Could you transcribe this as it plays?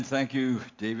Thank you,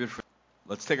 David.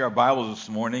 Let's take our Bibles this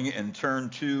morning and turn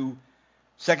to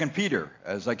Second Peter.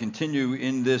 As I continue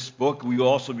in this book, we will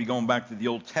also be going back to the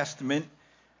Old Testament.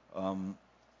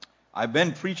 I've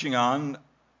been preaching on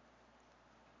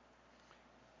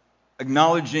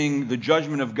acknowledging the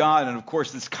judgment of God, and of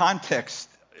course this context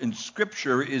in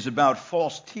Scripture is about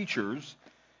false teachers,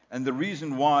 and the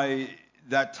reason why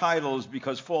that title is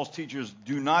because false teachers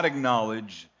do not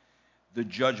acknowledge the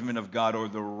judgment of God or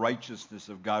the righteousness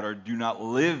of God, or do not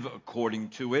live according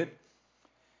to it.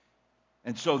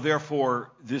 And so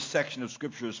therefore, this section of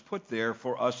Scripture is put there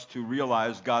for us to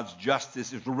realize God's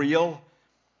justice is real.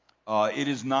 It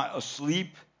is not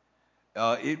asleep.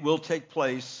 It will take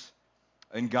place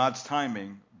in God's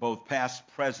timing, both past,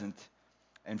 present,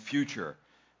 and future.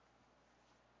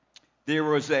 There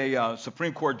was a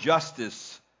Supreme Court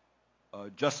Justice,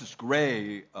 Justice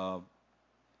Gray,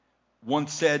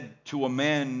 once said to a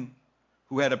man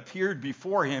who had appeared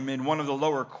before him in one of the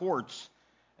lower courts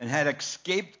and had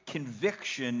escaped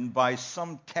conviction by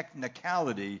some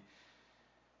technicality,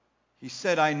 he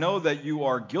said, "I know that you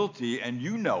are guilty and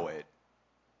you know it,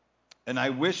 and I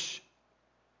wish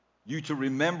you to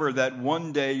remember that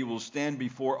one day you will stand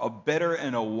before a better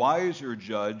and a wiser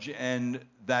judge, and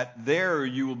that there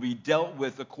you will be dealt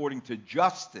with according to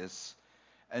justice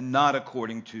and not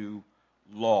according to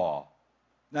law."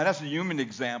 Now, that's a human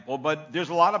example, but there's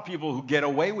a lot of people who get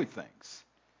away with things.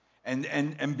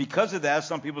 And because of that,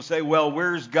 some people say, well,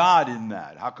 where's God in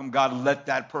that? How come God let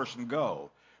that person go?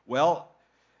 Well,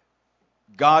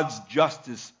 God's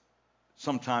justice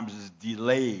sometimes is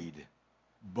delayed,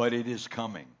 but it is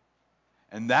coming.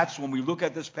 And that's when we look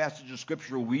at this passage of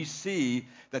Scripture, we see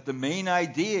that the main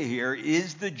idea here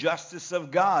is the justice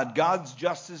of God. God's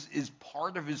justice is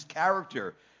part of his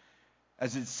character.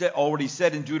 As it already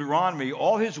said in Deuteronomy,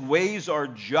 all his ways are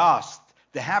just.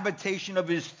 The habitation of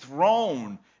his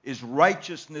throne is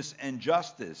righteousness and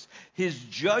justice. His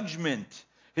judgments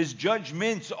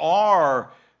are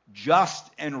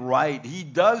just and right. He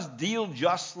does deal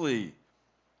justly.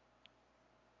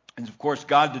 And of course,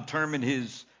 God determined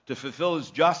to fulfill his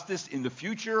justice in the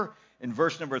future. In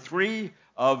verse number 3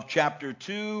 of chapter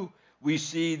 2, we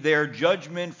see their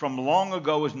judgment from long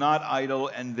ago is not idle,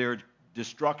 and their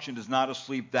destruction is not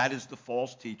asleep. That is the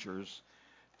false teachers.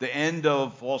 The end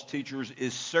of false teachers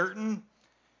is certain,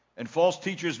 and false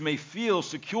teachers may feel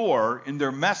secure in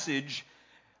their message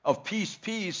of peace,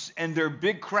 peace, and their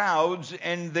big crowds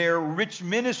and their rich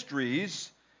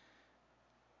ministries.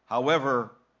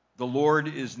 However, the Lord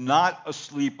is not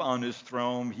asleep on his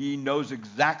throne. He knows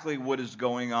exactly what is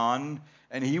going on,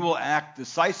 and he will act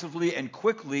decisively and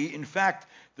quickly. In fact,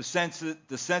 the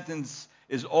sentence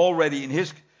is already in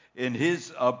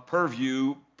his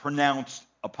purview pronounced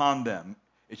upon them.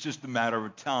 It's just a matter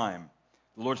of time.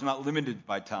 The Lord's not limited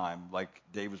by time, like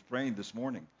Dave was praying this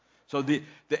morning. So the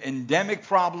endemic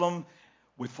problem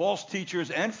with false teachers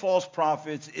and false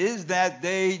prophets is that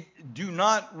they do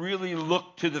not really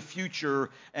look to the future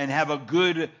and have a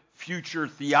good future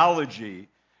theology.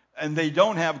 And they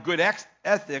don't have good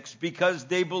ethics because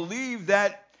they believe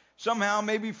that somehow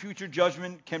maybe future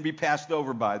judgment can be passed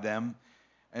over by them.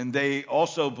 And they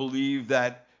also believe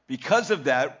that because of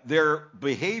that, their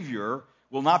behavior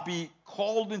will not be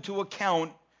called into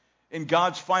account in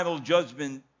God's final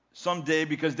judgment someday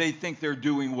because they think they're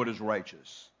doing what is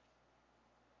righteous.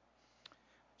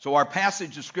 So our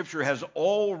passage of Scripture has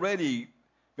already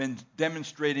been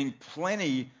demonstrating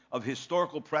plenty of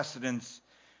historical precedents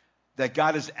that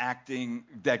God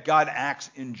acts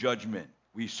in judgment.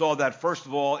 We saw that first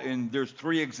of all there's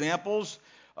 3 examples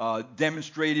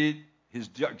demonstrated his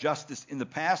justice in the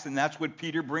past, and that's what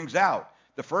Peter brings out.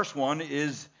 The first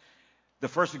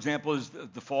example is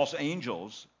the false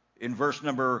angels. In verse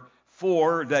number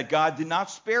 4, that God did not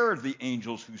spare the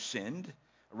angels who sinned,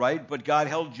 right? But God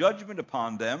held judgment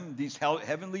upon them, these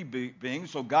heavenly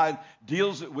beings. So God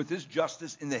deals with his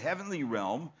justice in the heavenly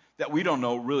realm that we don't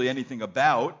know really anything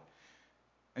about.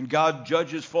 And God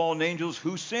judges fallen angels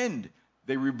who sinned.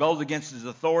 They rebelled against his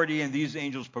authority, and these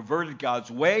angels perverted God's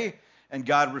way, and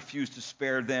God refused to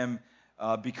spare them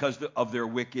because of their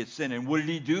wicked sin. And what did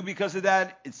he do because of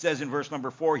that? It says in verse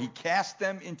number 4, he cast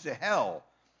them into hell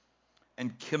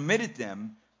and committed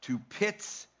them to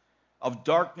pits of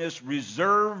darkness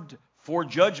reserved for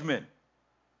judgment.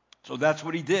 So that's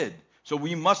what he did. So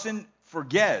we mustn't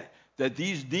forget that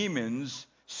these demons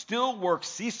still work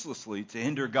ceaselessly to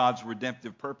hinder God's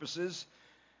redemptive purposes.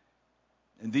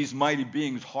 And these mighty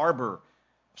beings harbor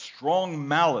strong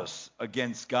malice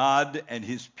against God and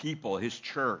his people, his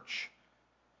church.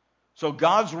 So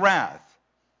God's wrath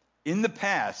in the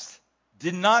past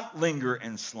did not linger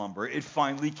and slumber. It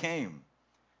finally came.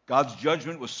 God's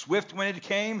judgment was swift when it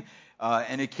came,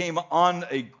 and it came on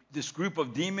this group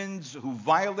of demons who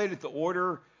violated the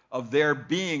order of their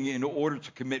being in order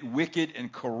to commit wicked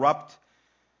and corrupt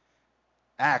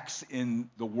acts in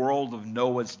the world of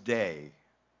Noah's day.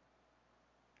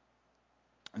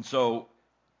 And so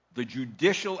the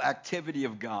judicial activity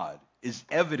of God is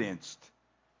evidenced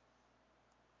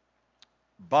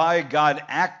by God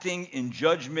acting in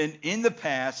judgment in the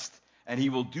past, and he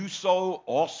will do so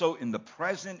also in the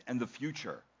present and the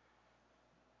future.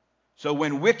 So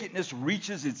when wickedness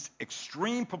reaches its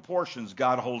extreme proportions,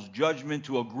 God holds judgment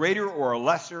to a greater or a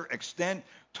lesser extent,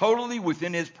 totally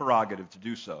within his prerogative to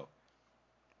do so.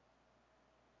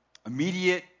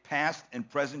 Immediate past and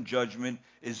present judgment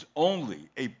is only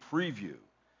a preview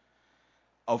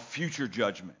of future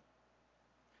judgment.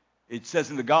 It says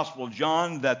in the Gospel of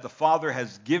John that the Father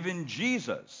has given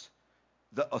Jesus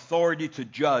the authority to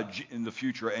judge in the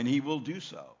future, and he will do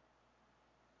so.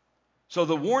 So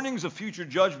the warnings of future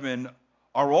judgment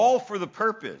are all for the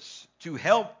purpose to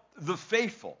help the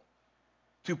faithful,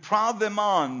 to prod them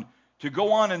on, to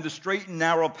go on in the straight and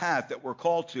narrow path that we're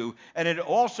called to. And it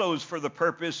also is for the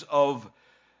purpose of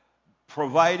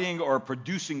providing or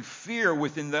producing fear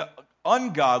within the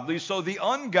ungodly, so the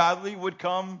ungodly would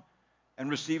come and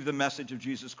receive the message of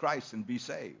Jesus Christ and be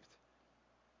saved.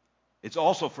 It's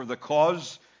also for the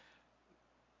cause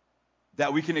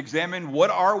that we can examine what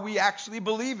are we actually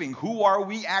believing? Who are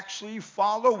we actually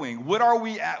following? What are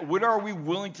we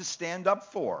willing to stand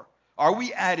up for? Are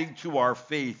we adding to our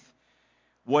faith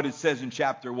what it says in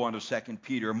chapter 1 of 2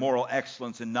 Peter, moral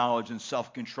excellence and knowledge and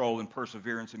self-control and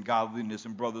perseverance and godliness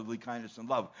and brotherly kindness and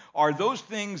love? Are those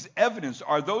things evidence?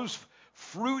 Are those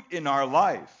fruit in our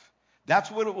life? That's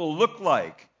what it will look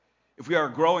like if we are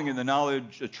growing in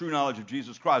the true knowledge of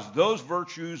Jesus Christ. Those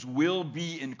virtues will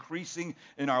be increasing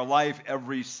in our life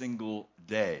every single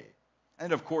day.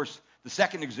 And of course, the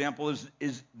second example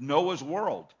is Noah's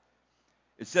world.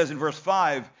 It says in verse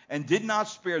 5, and did not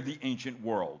spare the ancient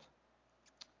world,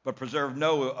 but preserved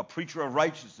Noah, a preacher of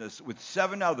righteousness, with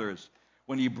 7 others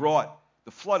when he brought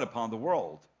the flood upon the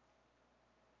world.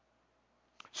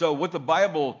 So what the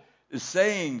Bible is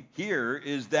saying here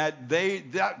is that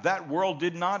that world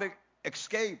did not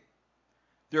escape.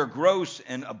 Their gross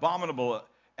and abominable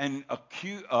and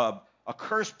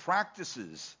accursed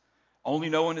practices, only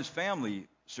Noah and his family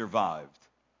survived.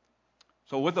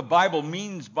 So what the Bible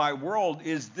means by world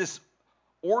is this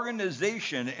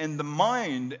organization and the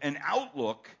mind and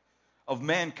outlook of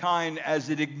mankind as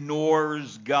it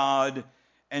ignores God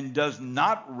and does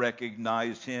not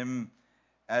recognize him,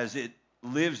 as it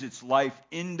lives its life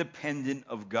independent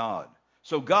of God.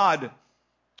 So God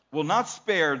will not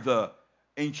spare the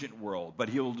ancient world, but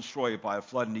he will destroy it by a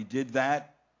flood. And he did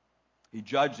that. He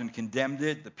judged and condemned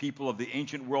it. The people of the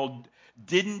ancient world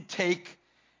didn't take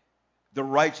the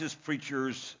righteous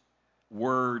preacher's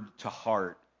word to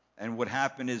heart. And what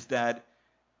happened is that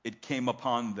it came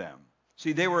upon them.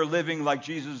 See, they were living like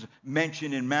Jesus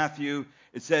mentioned in Matthew.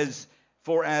 It says,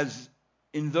 for as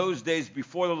in those days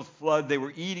before the flood, they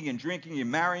were eating and drinking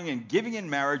and marrying and giving in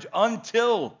marriage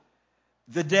until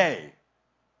the day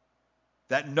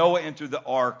that Noah entered the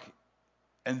ark.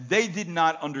 And they did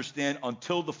not understand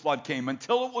until the flood came,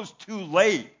 until it was too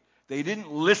late. They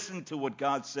didn't listen to what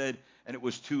God said, and it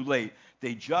was too late.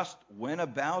 They just went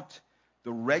about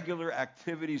the regular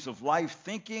activities of life,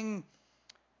 thinking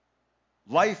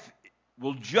life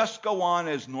will just go on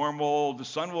as normal. The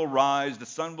sun will rise, the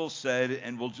sun will set,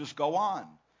 and we'll just go on.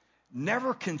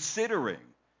 Never considering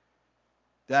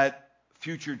that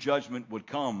future judgment would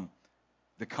come,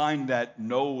 the kind that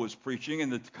Noah was preaching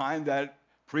and the kind that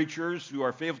preachers who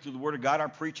are faithful to the Word of God are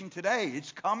preaching today.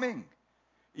 It's coming.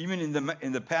 Even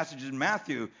in the passage in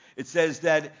Matthew, it says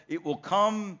that it will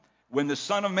come when the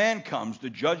Son of Man comes. The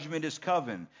judgment is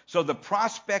coming. So the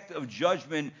prospect of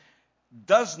judgment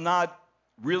does not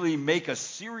really make a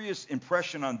serious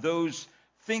impression on those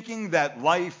thinking that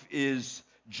life is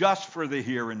just for the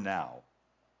here and now.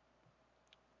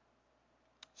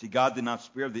 See, God did not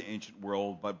spare the ancient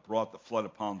world, but brought the flood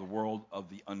upon the world of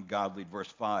the ungodly. Verse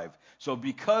 5. So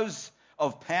because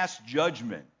of past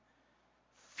judgment,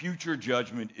 future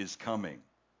judgment is coming.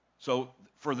 So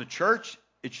for the church,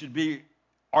 it should be,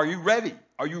 are you ready?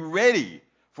 Are you ready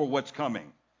for what's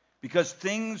coming? Because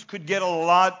things could get a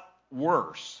lot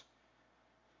worse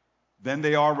than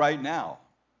they are right now.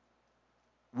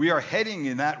 We are heading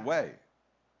in that way.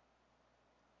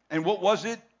 And what was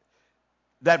it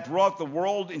that brought the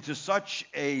world into such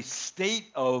a state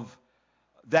of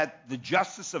that the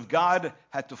justice of God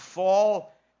had to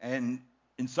fall, and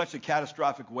in such a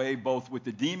catastrophic way, both with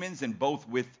the demons and both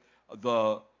with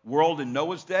the world in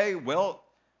Noah's day? Well,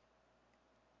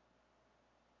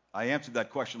 I answered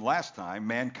that question last time.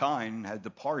 Mankind had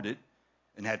departed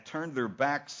and had turned their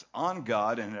backs on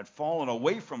God and had fallen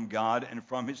away from God and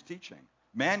from his teaching.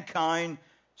 Mankind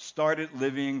started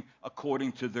living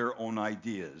according to their own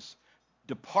ideas.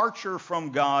 Departure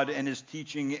from God and his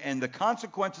teaching and the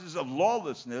consequences of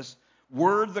lawlessness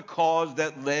were the cause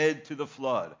that led to the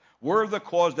flood, were the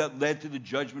cause that led to the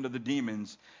judgment of the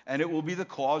demons, and it will be the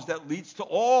cause that leads to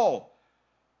all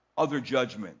other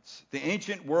judgments. The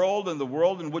ancient world and the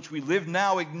world in which we live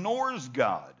now ignores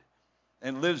God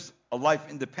and lives a life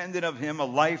independent of him, a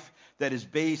life that is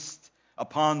based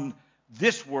upon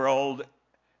this world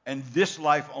and this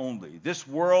life only. This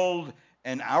world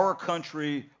and our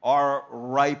country are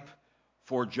ripe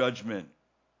for judgment.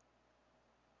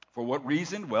 For what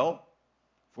reason? Well,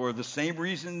 for the same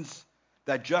reasons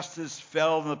that justice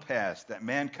fell in the past, that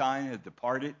mankind has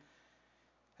departed,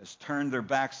 has turned their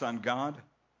backs on God,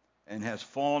 and has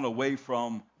fallen away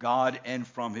from God and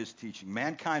from his teaching.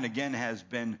 Mankind, again, has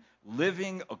been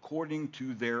living according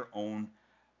to their own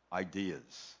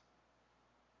ideas.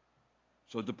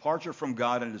 So departure from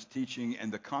God and his teaching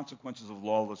and the consequences of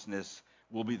lawlessness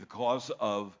will be the cause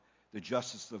of the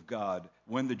justice of God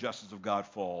when the justice of God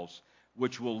falls,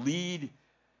 which will lead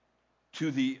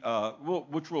to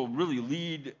which will really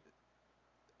lead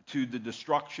to the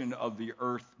destruction of the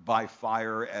earth by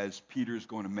fire, as Peter's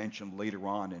going to mention later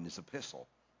on in his epistle.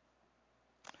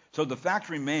 So the fact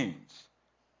remains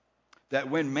that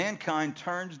when mankind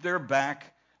turns their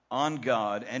back on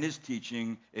God and his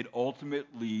teaching, it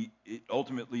ultimately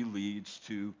leads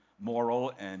to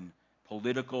moral and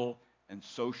political and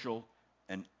social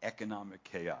and economic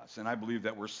chaos. And I believe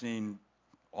that we're seeing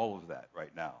all of that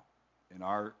right now in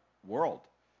our world.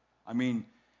 I mean,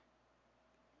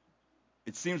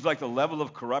 it seems like the level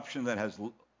of corruption that has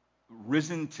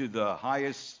risen to the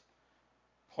highest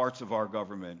parts of our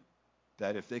government,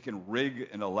 that if they can rig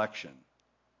an election,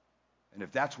 and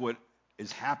if that's what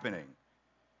is happening,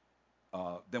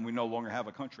 then we no longer have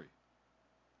a country.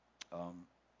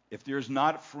 If there's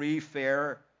not free,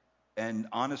 fair, and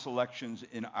honest elections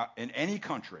in any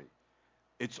country,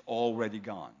 it's already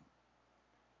gone.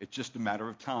 It's just a matter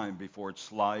of time before it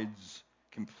slides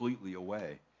completely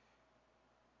away.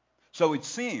 So it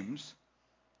seems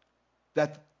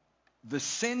that the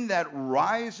sin that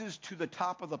rises to the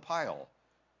top of the pile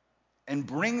and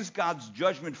brings God's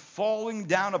judgment falling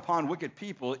down upon wicked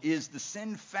people is the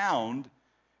sin found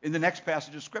in the next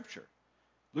passage of Scripture.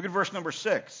 Look at verse number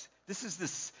 6. This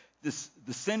is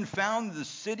the sin found in the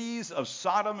cities of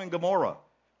Sodom and Gomorrah.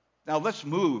 Now let's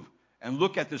move and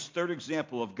look at this third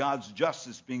example of God's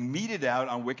justice being meted out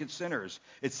on wicked sinners.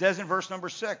 It says in verse number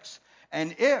 6,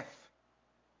 and if,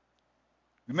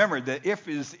 remember that if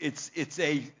it's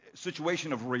a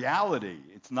situation of reality.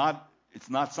 It's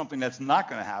not something that's not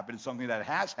going to happen. It's something that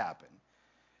has happened.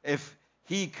 If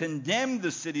he condemned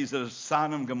the cities of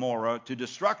Sodom and Gomorrah to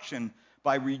destruction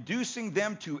by reducing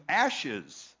them to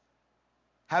ashes,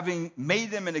 having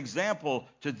made them an example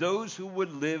to those who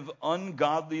would live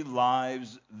ungodly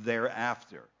lives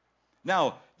thereafter.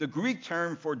 Now, the Greek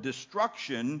term for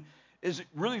destruction is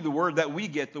really the word that we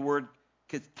get the word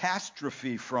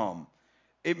catastrophe from.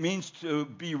 It means to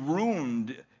be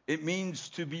ruined. It means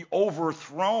to be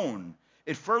overthrown.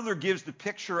 It further gives the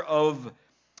picture of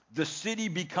the city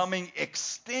becoming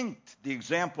extinct. The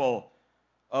example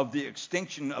of the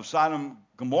extinction of Sodom and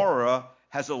Gomorrah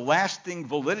has a lasting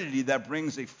validity that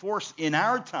brings a force in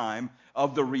our time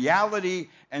of the reality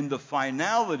and the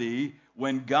finality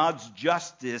when God's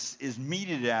justice is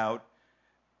meted out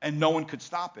and no one could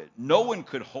stop it. No one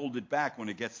could hold it back when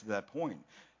it gets to that point.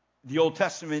 The Old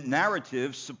Testament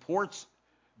narrative supports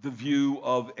the view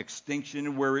of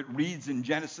extinction where it reads in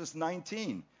Genesis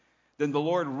 19, then the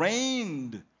Lord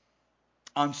rained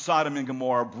on Sodom and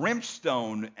Gomorrah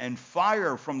brimstone and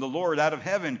fire from the Lord out of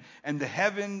heaven,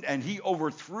 and he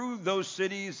overthrew those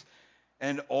cities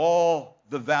and all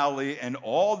the valley and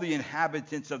all the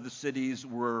inhabitants of the cities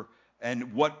were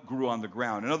and what grew on the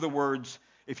ground. In other words,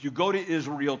 if you go to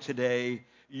Israel today,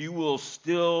 you will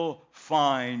still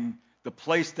find the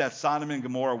place that Sodom and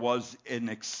Gomorrah was an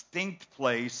extinct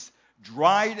place,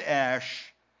 dried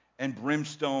ash and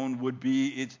brimstone would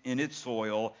be in its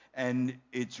soil, and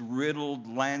its riddled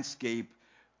landscape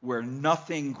where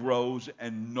nothing grows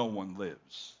and no one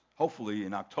lives. Hopefully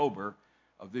in October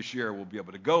of this year we'll be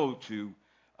able to go to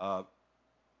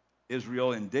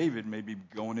Israel, and David may be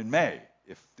going in May.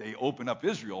 If they open up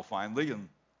Israel finally and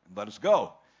let us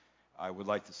go, I would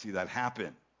like to see that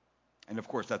happen. And of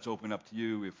course that's open up to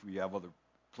you if we have other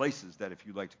places that if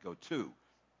you'd like to go to.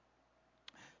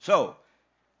 So,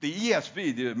 the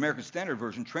ESV, the American Standard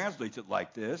Version, translates it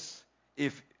like this: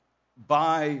 if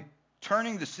by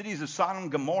turning the cities of Sodom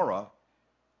and Gomorrah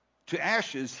to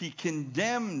ashes, he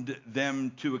condemned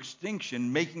them to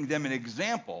extinction, making them an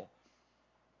example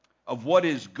of what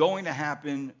is going to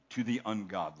happen to the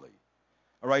ungodly.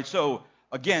 All right, so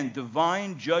again,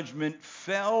 divine judgment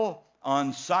fell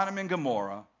on Sodom and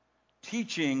Gomorrah,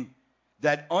 teaching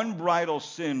that unbridled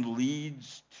sin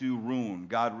leads to ruin.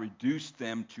 God reduced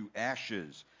them to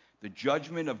ashes. The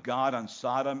judgment of God on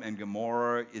Sodom and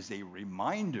Gomorrah is a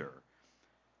reminder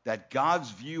that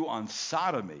God's view on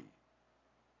sodomy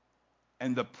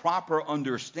and the proper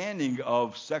understanding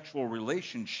of sexual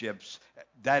relationships,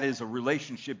 that is a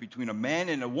relationship between a man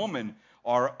and a woman,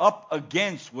 are up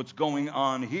against what's going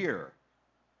on here.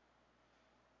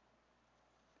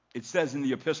 It says in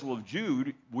the Epistle of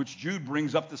Jude, which Jude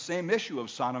brings up the same issue of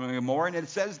Sodom and Gomorrah, and it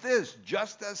says this: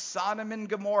 just as Sodom and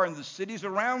Gomorrah and the cities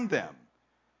around them,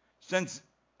 since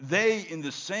they, in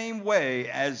the same way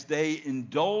as they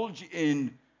indulge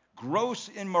in gross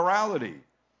immorality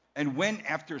and went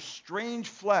after strange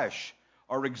flesh,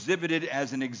 are exhibited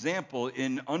as an example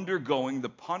in undergoing the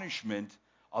punishment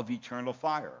of eternal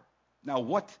fire. Now,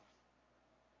 what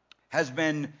has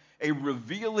been a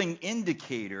revealing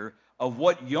indicator of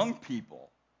what young people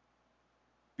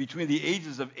between the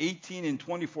ages of 18 and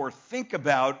 24 think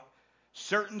about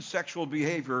certain sexual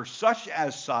behavior, such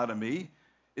as sodomy,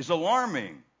 is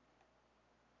alarming.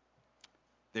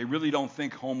 They really don't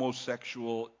think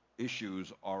homosexual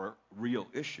issues are real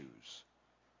issues.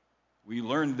 We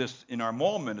learned this in our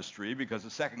mall ministry because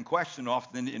the second question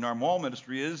often in our mall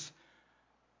ministry is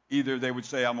either they would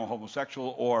say, I'm a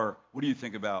homosexual, or what do you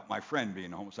think about my friend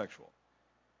being a homosexual?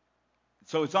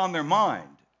 So it's on their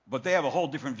mind, but they have a whole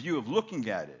different view of looking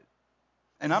at it.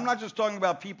 And I'm not just talking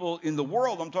about people in the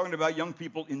world, I'm talking about young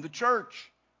people in the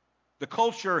church. The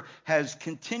culture has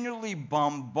continually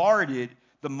bombarded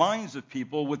the minds of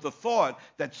people with the thought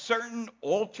that certain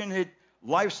alternate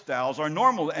lifestyles are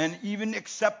normal and even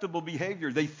acceptable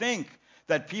behavior. They think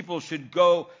that people should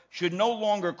no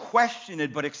longer question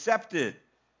it but accept it,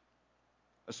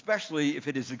 especially if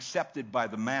it is accepted by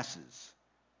the masses.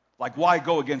 Like, why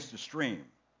go against the stream?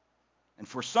 And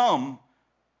for some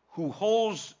who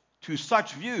holds to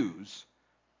such views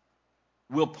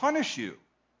will punish you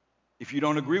if you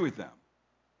don't agree with them.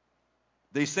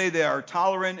 They say they are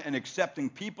tolerant and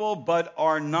accepting people, but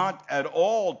are not at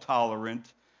all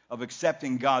tolerant of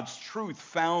accepting God's truth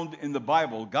found in the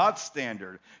Bible, God's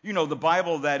standard. You know, the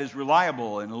Bible that is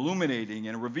reliable and illuminating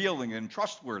and revealing and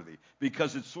trustworthy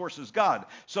because its source is God.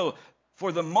 So,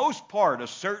 for the most part, a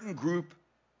certain group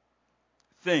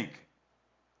think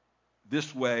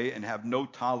this way and have no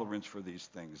tolerance for these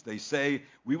things. They say,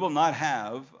 we will not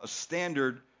have a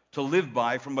standard to live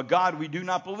by from a God we do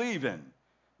not believe in.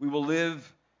 We will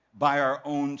live by our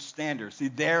own standards. See,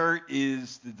 there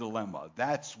is the dilemma.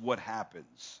 That's what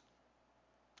happens.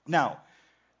 Now,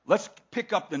 let's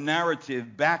pick up the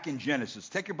narrative back in Genesis.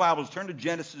 Take your Bibles, turn to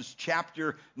Genesis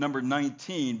chapter number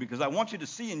 19, because I want you to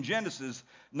see in Genesis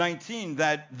 19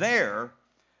 that there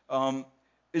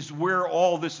is where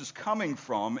all this is coming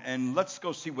from, and let's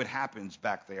go see what happens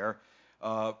back there.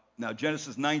 Now,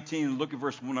 Genesis 19, look at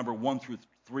verse number 1 through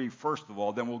 3 first of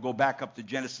all, then we'll go back up to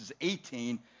Genesis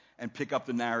 18 and pick up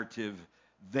the narrative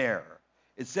there.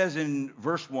 It says in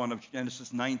verse 1 of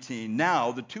Genesis 19,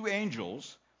 now the two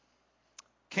angels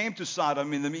came to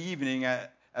Sodom in the evening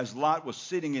as Lot was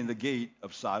sitting in the gate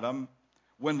of Sodom.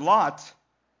 When Lot,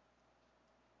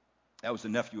 that was the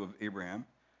nephew of Abraham,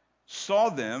 saw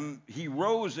them, he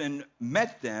rose and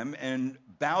met them and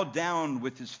bowed down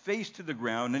with his face to the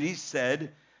ground, and he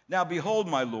said, now behold,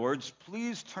 my lords,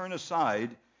 please turn aside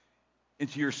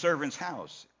into your servant's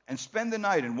house and spend the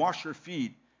night and wash your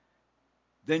feet.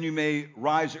 Then you may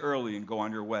rise early and go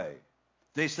on your way.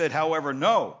 They said, however,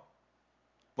 no,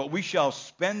 but we shall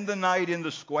spend the night in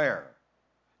the square.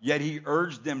 Yet he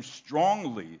urged them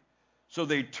strongly, so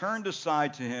they turned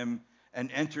aside to him and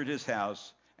entered his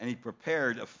house, and he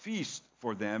prepared a feast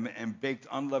for them and baked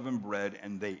unleavened bread,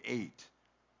 and they ate.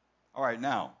 All right,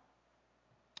 now,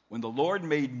 when the Lord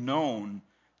made known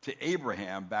to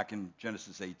Abraham back in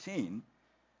Genesis 18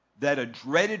 that a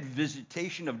dreaded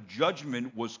visitation of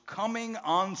judgment was coming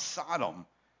on Sodom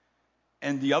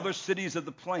and the other cities of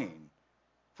the plain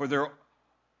for their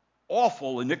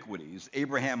awful iniquities,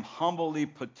 Abraham humbly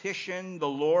petitioned the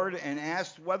Lord and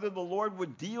asked whether the Lord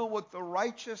would deal with the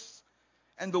righteous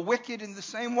and the wicked in the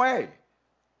same way.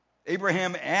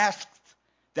 Abraham asked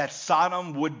that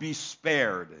Sodom would be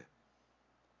spared.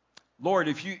 Lord,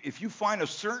 if you find a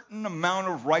certain amount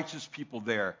of righteous people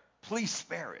there, please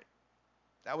spare it.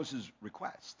 That was his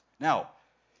request. Now,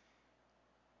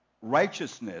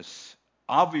 righteousness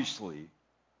obviously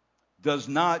does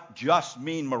not just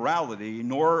mean morality,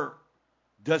 nor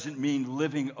does it mean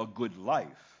living a good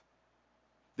life.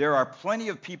 There are plenty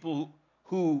of people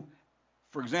who,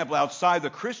 for example, outside the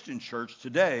Christian church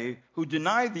today, who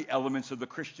deny the elements of the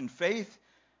Christian faith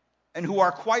and who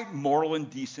are quite moral and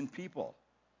decent people.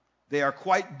 They are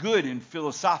quite good in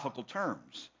philosophical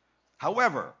terms.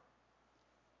 However,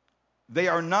 they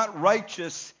are not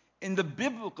righteous in the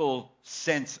biblical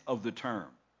sense of the term.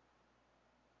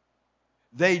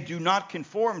 They do not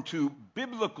conform to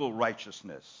biblical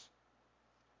righteousness.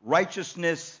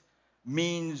 Righteousness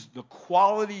means the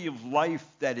quality of life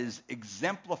that is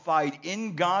exemplified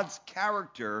in God's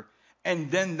character,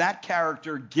 and then that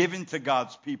character given to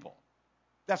God's people.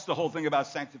 That's the whole thing about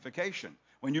sanctification.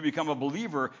 When you become a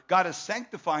believer, God is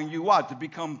sanctifying you what? To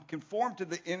become conformed to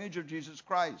the image of Jesus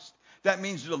Christ. That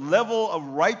means the level of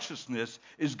righteousness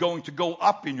is going to go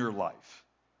up in your life.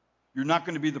 You're not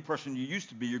going to be the person you used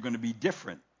to be. You're going to be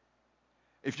different.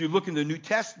 If you look in the New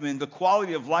Testament, the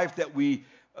quality of life that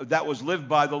was lived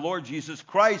by the Lord Jesus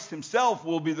Christ himself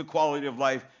will be the quality of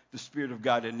life the Spirit of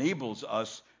God enables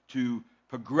us to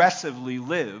progressively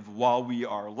live while we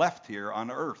are left here on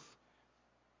earth.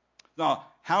 Now,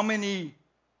 how many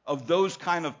of those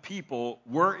kind of people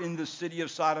were in the city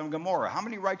of Sodom and Gomorrah? How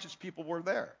many righteous people were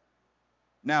there?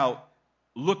 Now,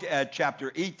 look at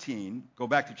chapter 18. Go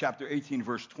back to chapter 18,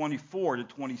 verse 24 to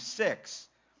 26.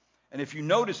 And if you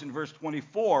notice in verse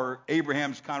 24,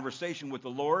 Abraham's conversation with the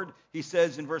Lord, he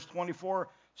says in verse 24,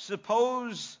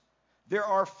 "Suppose there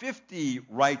are 50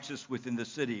 righteous within the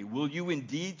city. Will you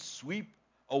indeed sweep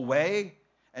away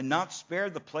and not spare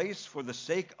the place for the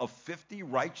sake of 50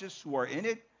 righteous who are in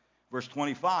it?" Verse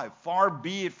 25, "Far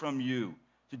be it from you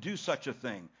to do such a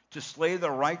thing, to slay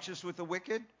the righteous with the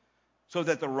wicked, so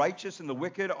that the righteous and the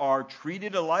wicked are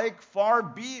treated alike. Far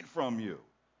be it from you.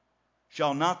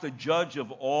 Shall not the judge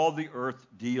of all the earth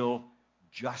deal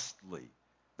justly?"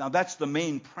 Now that's the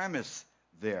main premise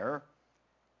there,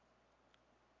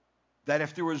 that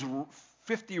if there was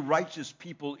 50 righteous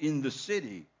people in the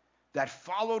city that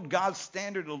followed God's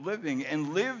standard of living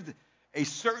and lived a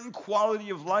certain quality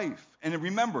of life, and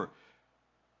remember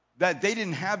that they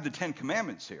didn't have the 10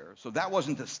 Commandments here, so that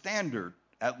wasn't the standard,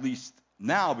 at least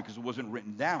now, because it wasn't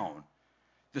written down.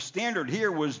 The standard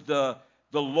here was the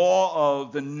law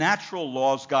of the natural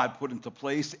laws God put into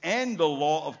place, and the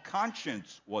law of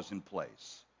conscience was in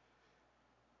place.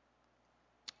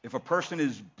 If a person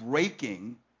is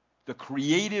breaking the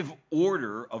creative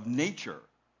order of nature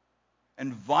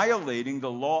and violating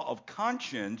the law of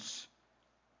conscience,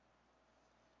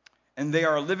 and they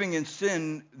are living in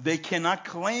sin, they cannot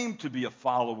claim to be a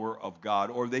follower of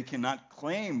God, or they cannot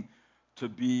claim to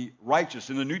be righteous.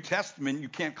 In the New Testament, you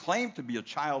can't claim to be a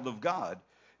child of God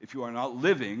if you are not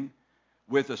living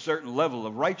with a certain level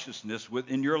of righteousness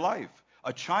within your life.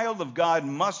 A child of God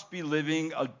must be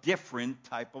living a different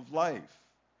type of life.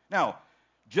 Now,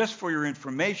 just for your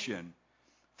information,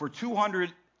 for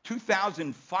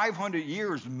 2,500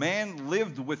 years, man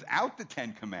lived without the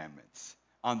 10 Commandments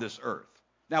on this earth.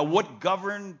 Now, what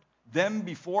governed them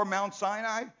before Mount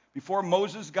Sinai, before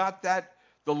Moses got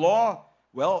the law?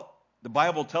 Well, the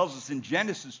Bible tells us in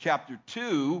Genesis chapter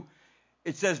 2,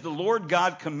 it says, "The Lord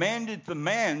God commanded the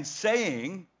man,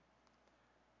 saying,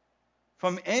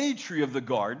 from any tree of the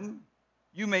garden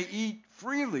you may eat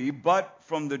freely, but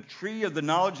from the tree of the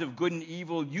knowledge of good and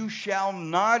evil you shall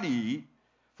not eat,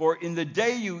 for in the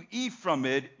day you eat from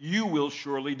it you will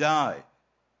surely die."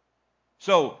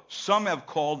 So some have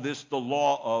called this the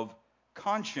law of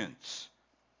conscience,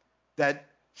 that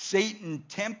Satan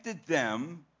tempted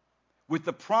them with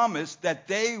the promise that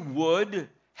they would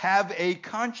have a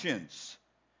conscience,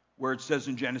 where it says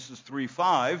in Genesis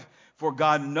 3:5, "For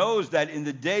God knows that in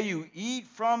the day you eat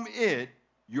from it,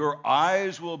 your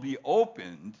eyes will be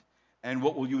opened, and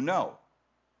what will you know?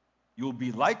 You'll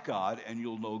be like God, and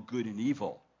you'll know good and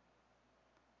evil."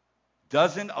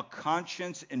 Doesn't a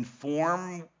conscience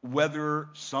inform whether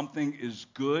something is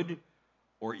good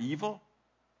or evil?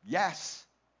 Yes.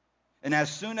 And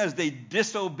as soon as they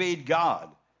disobeyed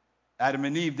God, Adam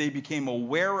and Eve, they became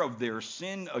aware of their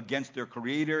sin against their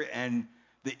Creator, and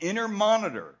the inner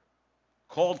monitor,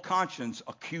 called conscience,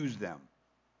 accused them.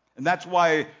 And that's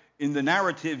why in the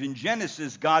narrative in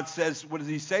Genesis, God says, what does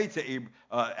he say to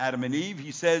Adam and Eve?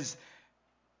 He says,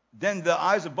 "Then the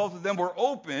eyes of both of them were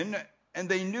open, and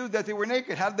they knew that they were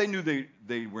naked." How did they know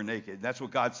they were naked? That's what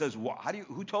God says.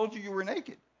 Who told you were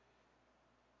naked?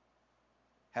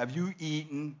 "Have you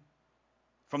eaten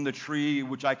from the tree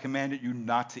which I commanded you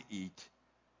not to eat?"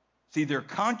 See, their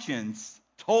conscience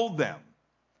told them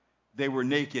they were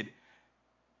naked.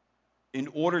 In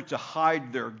order to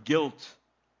hide their guilt,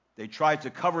 they tried to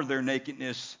cover their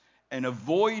nakedness and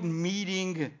avoid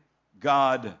meeting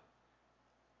God.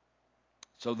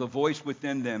 So the voice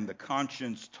within them, the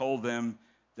conscience, told them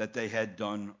that they had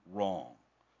done wrong.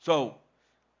 So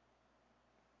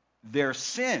their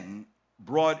sin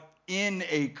brought in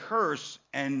a curse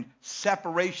and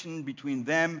separation between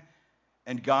them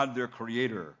and God, their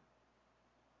Creator.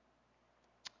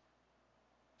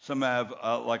 Some have,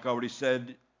 like I already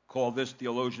said, called this,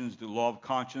 theologians, the law of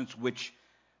conscience, which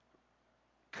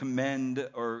commend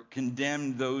or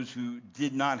condemn those who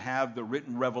did not have the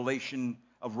written revelation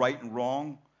of right and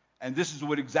wrong. And this is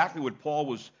exactly what Paul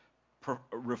was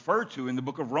referred to in the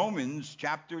book of Romans,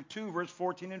 chapter 2, verse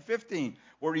 14 and 15,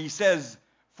 where he says,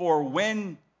 "For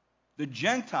when the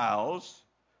Gentiles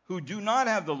who do not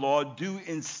have the law do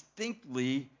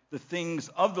instinctively the things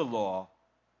of the law,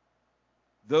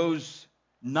 those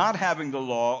not having the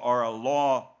law are a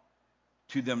law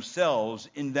to themselves,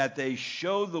 in that they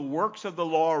show the works of the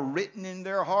law written in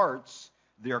their hearts,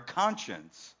 their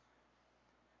conscience,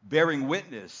 bearing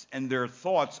witness, and their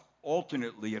thoughts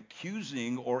alternately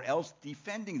accusing or else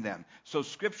defending them." So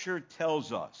Scripture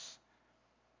tells us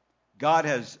God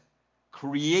has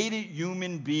created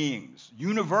human beings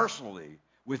universally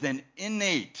with an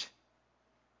innate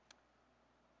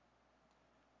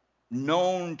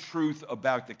known truth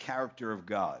about the character of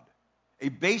God, a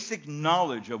basic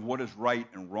knowledge of what is right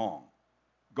and wrong.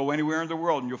 Go anywhere in the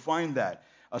world and you'll find that.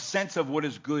 A sense of what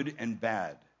is good and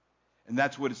bad. And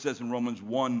that's what it says in Romans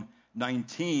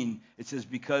 1:19. It says,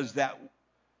 because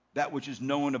that which is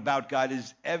known about God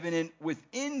is evident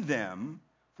within them,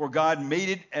 for God made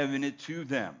it evident to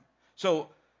them. So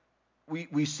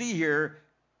we see here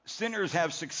sinners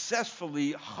have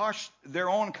successfully hushed their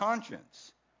own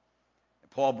conscience.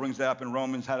 Paul brings that up in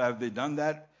Romans. How have they done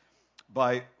that?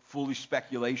 By foolish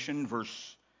speculation,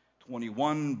 verse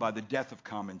 21, by the death of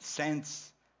common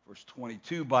sense, verse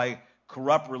 22, by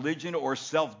corrupt religion or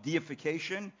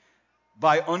self-deification,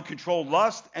 by uncontrolled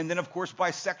lust, and then, of course,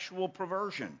 by sexual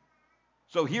perversion.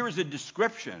 So here is a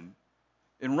description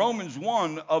in Romans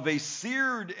 1 of a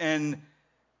seared and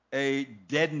a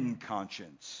deadened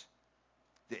conscience.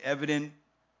 The evident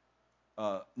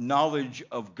knowledge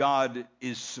of God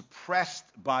is suppressed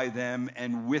by them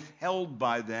and withheld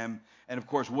by them. And, of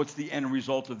course, what's the end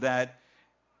result of that?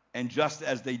 And just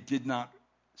as they did not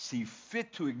see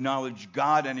fit to acknowledge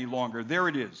God any longer, there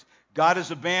it is. God is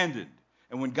abandoned.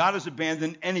 And when God is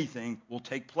abandoned, anything will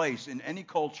take place in any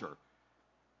culture.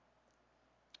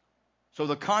 So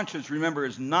the conscience, remember,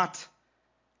 is not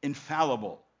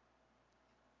infallible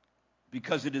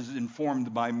because it is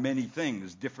informed by many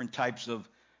things, different types of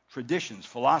traditions,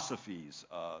 philosophies,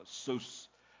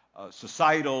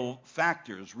 societal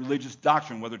factors, religious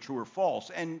doctrine, whether true or false,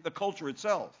 and the culture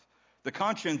itself. The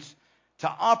conscience, to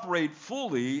operate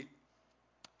fully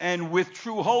and with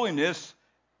true holiness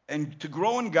and to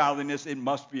grow in godliness, it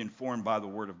must be informed by the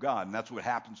Word of God. And that's what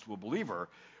happens to a believer.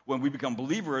 When we become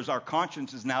believers, our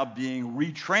conscience is now being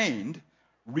retrained,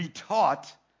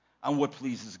 retaught on what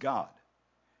pleases God.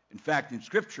 In fact, in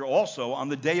Scripture also, on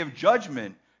the day of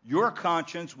judgment, your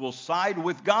conscience will side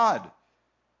with God,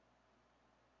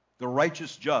 the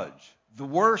righteous judge. The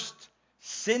worst,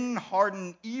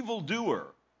 sin-hardened evildoer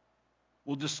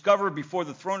will discover before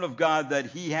the throne of God that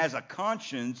he has a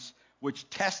conscience which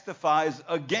testifies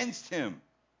against him.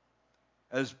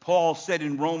 As Paul said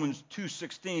in Romans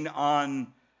 2:16,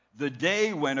 on the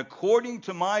day when, according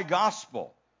to my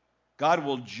gospel, God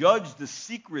will judge the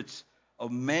secrets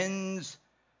of men's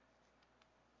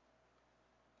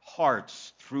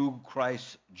hearts through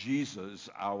Christ Jesus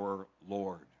our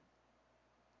Lord.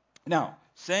 Now,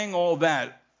 saying all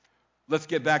that, let's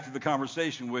get back to the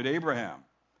conversation with Abraham.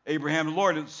 Abraham, the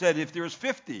Lord said, if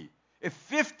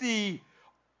 50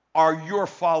 are your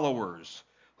followers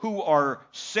who are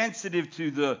sensitive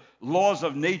to the laws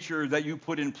of nature that you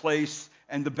put in place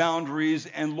and the boundaries,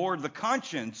 and Lord, the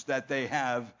conscience that they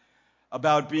have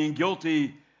about being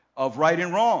guilty of right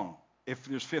and wrong, if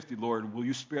there's 50, Lord, will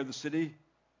you spare the city?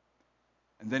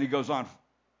 And then he goes on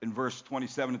in verse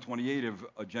 27 and 28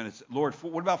 of Genesis. Lord,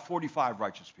 what about 45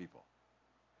 righteous people?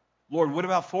 Lord, what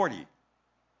about 40?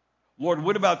 Lord,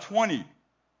 what about 20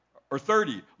 or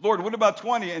 30? Lord, what about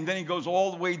 20? And then he goes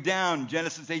all the way down,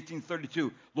 Genesis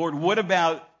 18:32. Lord, what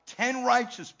about 10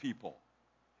 righteous people?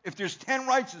 If there's 10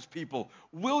 righteous people,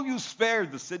 will you spare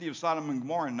the city of Sodom and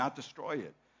Gomorrah and not destroy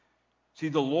it? See,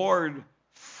 the Lord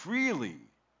freely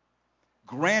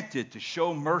granted to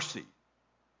show mercy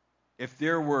if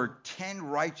there were 10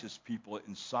 righteous people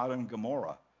in Sodom and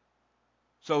Gomorrah.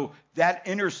 So that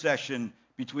intercession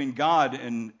between God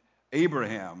and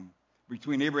Abraham,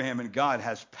 between Abraham and God,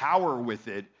 has power with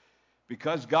it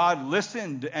because God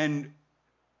listened and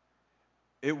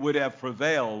it would have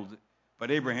prevailed,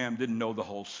 but Abraham didn't know the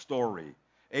whole story.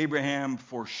 Abraham,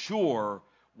 for sure,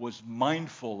 was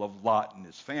mindful of Lot and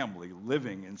his family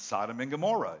living in Sodom and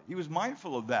Gomorrah. He was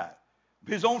mindful of that,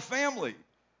 his own family.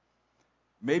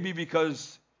 Maybe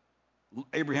because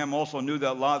Abraham also knew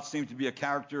that Lot seemed to be a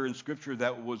character in Scripture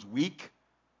that was weak,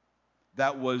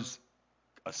 that was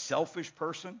a selfish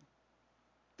person,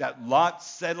 that Lot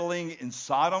settling in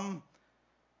Sodom,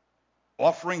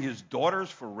 offering his daughters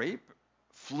for rape,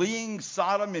 fleeing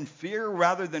Sodom in fear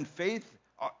rather than faith,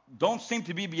 don't seem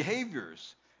to be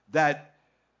behaviors that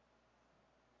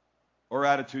or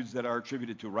attitudes that are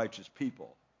attributed to righteous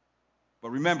people. But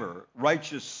remember,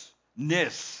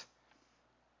 righteousness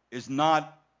is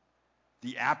not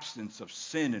the absence of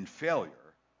sin and failure.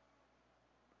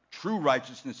 True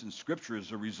righteousness in Scripture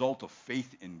is a result of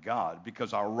faith in God,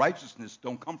 because our righteousness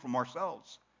don't come from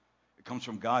ourselves. It comes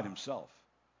from God himself.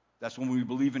 That's when we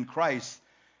believe in Christ.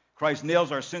 Christ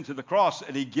nails our sin to the cross,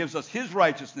 and he gives us his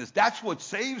righteousness. That's what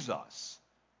saves us.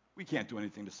 We can't do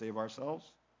anything to save ourselves.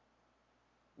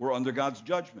 We're under God's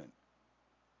judgment.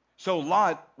 So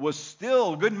Lot was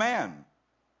still a good man,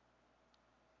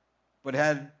 but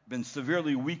had been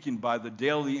severely weakened by the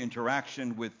daily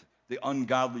interaction with the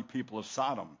ungodly people of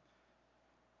Sodom.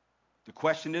 The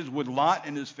question is, would Lot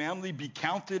and his family be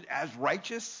counted as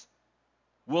righteous?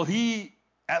 Will he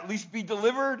at least be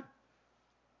delivered?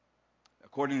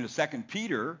 According to 2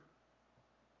 Peter,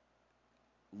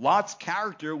 Lot's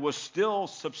character was still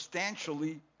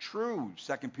substantially true.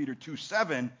 2 Peter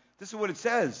 2:7, this is what it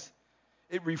says.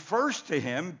 It refers to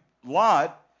him,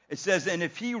 Lot. It says, and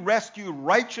if he rescued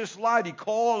righteous Lot, he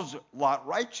calls Lot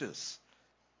righteous.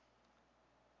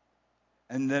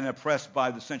 And then oppressed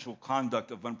by the sensual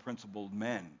conduct of unprincipled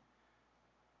men.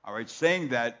 All right, saying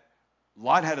that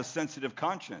Lot had a sensitive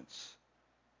conscience.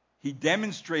 He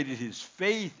demonstrated his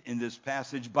faith in this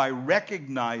passage by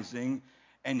recognizing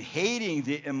and hating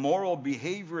the immoral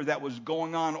behavior that was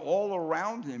going on all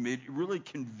around him. It really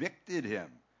convicted him.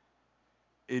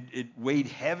 It weighed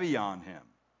heavy on him.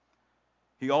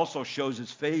 He also shows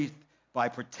his faith by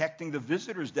protecting the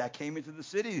visitors that came into the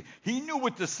city. He knew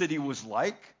what the city was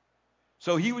like.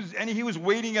 So he was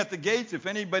waiting at the gates. If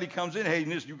anybody comes in, hey,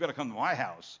 you've got to come to my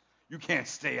house. You can't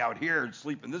stay out here and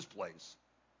sleep in this place.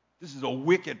 This is a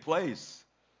wicked place.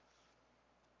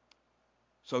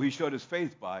 So he showed his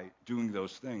faith by doing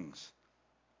those things.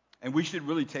 And we should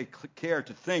really take care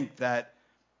to think that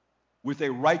with a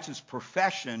righteous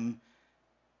profession,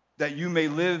 that you may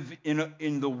live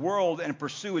in the world and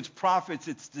pursue its profits,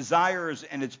 its desires,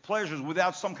 and its pleasures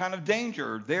without some kind of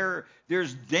danger.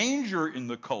 There's danger in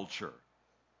the culture.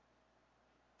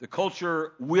 The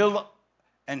culture will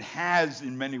and has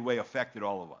in many ways affected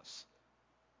all of us.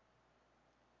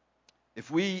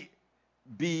 If we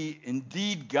be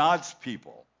indeed God's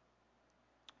people,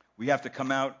 we have to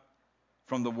come out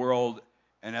from the world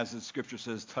and, as the Scripture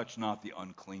says, touch not the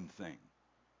unclean thing.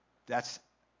 That's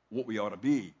what we ought to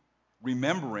be,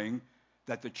 remembering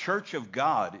that the church of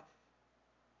God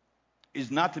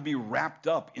is not to be wrapped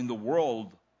up in the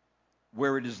world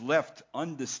where it is left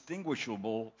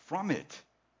undistinguishable from it.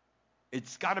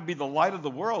 It's got to be the light of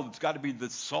the world. It's got to be the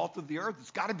salt of the earth.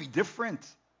 It's got to be different.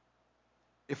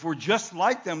 If we're just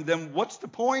like them, then what's the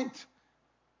point?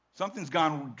 Something's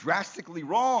gone drastically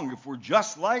wrong if we're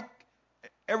just like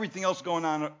everything else going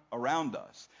on around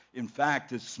us. In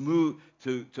fact, to soothe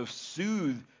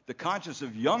the conscience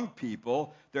of young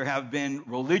people, there have been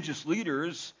religious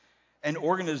leaders and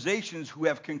organizations who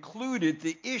have concluded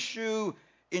the issue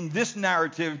in this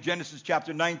narrative, Genesis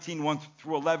chapter 19, 1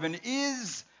 through 11,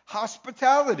 is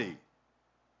hospitality.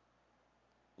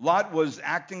 Lot was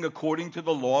acting according to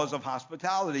the laws of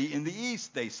hospitality in the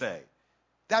East, they say.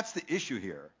 That's the issue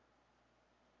here.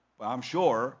 But I'm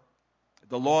sure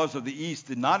the laws of the East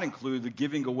did not include the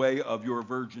giving away of your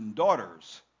virgin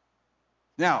daughters.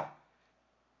 Now,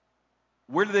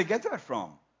 where do they get that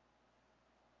from?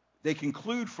 They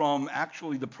conclude from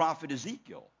actually the prophet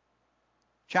Ezekiel.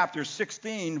 Chapter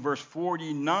 16, verse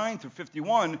 49 through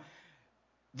 51,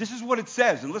 this is what it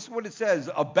says. And listen to what it says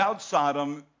about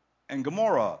Sodom and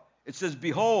Gomorrah. It says,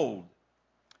 behold,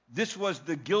 this was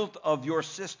the guilt of your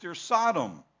sister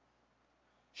Sodom.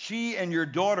 She and your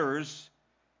daughters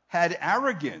had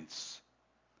arrogance,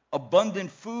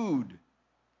 abundant food,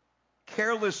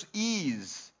 careless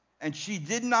ease, and she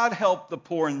did not help the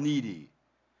poor and needy.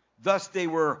 Thus they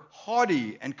were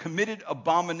haughty and committed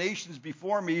abominations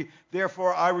before me.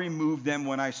 Therefore I removed them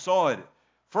when I saw it.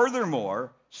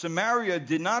 Furthermore, Samaria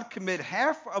did not commit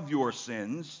half of your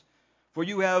sins, for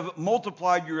you have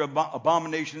multiplied your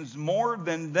abominations more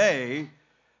than they.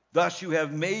 Thus you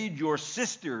have made your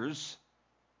sisters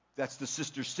that's the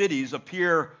sister cities,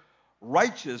 appear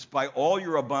righteous by all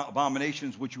your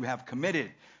abominations which you have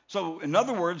committed. So, in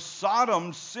other words,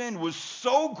 Sodom's sin was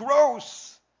so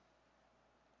gross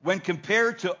when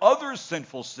compared to other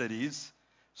sinful cities.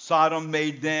 Sodom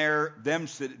made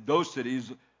those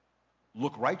cities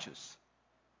look righteous,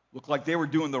 look like they were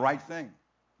doing the right thing.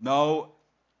 No,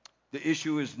 the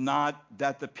issue is not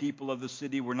that the people of the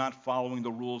city were not following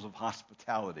the rules of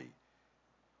hospitality.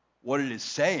 What it is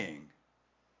saying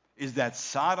is that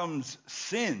Sodom's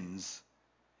sins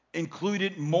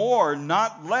included more,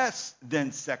 not less,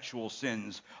 than sexual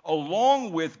sins.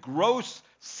 Along with gross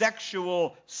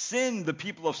sexual sin, the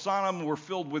people of Sodom were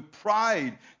filled with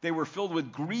pride. They were filled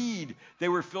with greed. They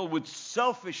were filled with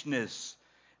selfishness.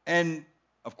 And,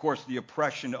 of course, the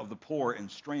oppression of the poor and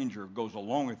stranger goes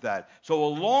along with that. So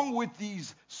along with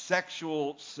these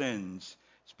sexual sins,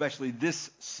 especially this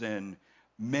sin,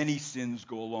 many sins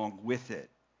go along with it.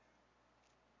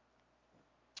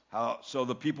 So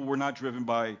the people were not driven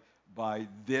by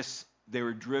this. They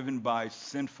were driven by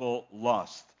sinful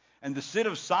lust. And the sin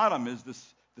of Sodom is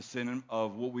the sin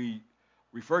of what we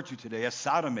refer to today as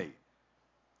sodomy.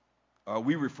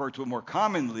 We refer to it more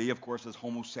commonly, of course, as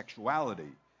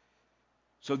homosexuality.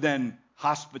 So then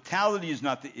hospitality is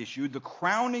not the issue. The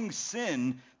crowning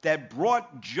sin that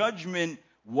brought judgment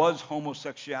was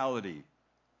homosexuality.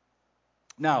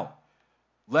 Now,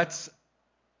 let's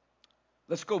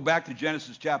go back to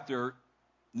Genesis chapter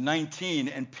 19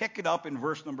 and pick it up in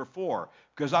verse number 4,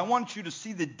 because I want you to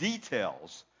see the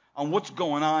details on what's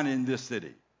going on in this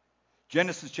city.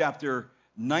 Genesis chapter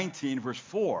 19, verse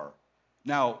 4.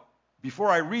 Now, before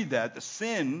I read that, the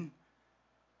sin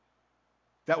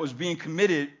that was being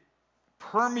committed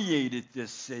permeated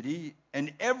this city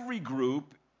and every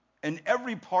group and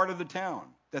every part of the town.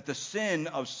 That the sin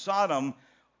of Sodom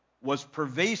was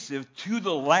pervasive to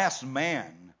the last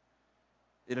man.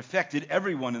 It affected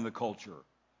everyone in the culture.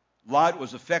 Lot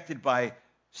was affected by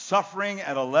suffering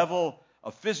at a level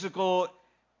of physical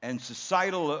and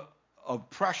societal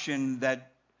oppression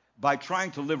that by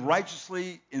trying to live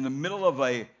righteously in the middle of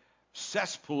a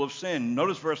cesspool of sin.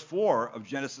 Notice verse 4 of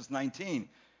Genesis 19.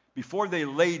 Before they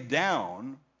laid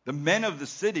down, the men of the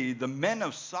city, the men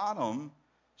of Sodom,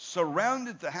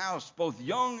 surrounded the house, both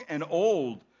young and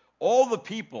old. All the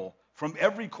people from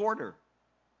every quarter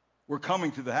were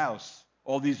coming to the house,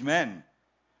 all these men.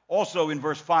 Also in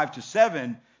verse 5 to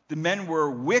 7, the men were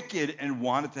wicked and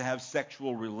wanted to have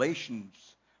sexual relations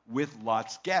with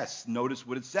Lot's guests. Notice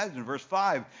what it says in verse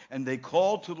 5. And they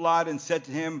called to Lot and said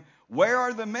to him, "Where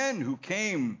are the men who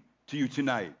came to you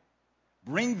tonight?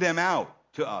 Bring them out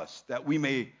to us, that we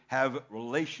may have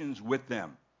relations with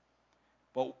them."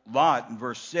 But Lot, in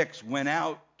verse 6, went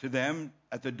out to them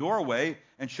at the doorway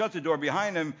and shut the door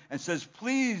behind him and says,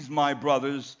 "Please, my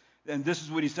brothers," and this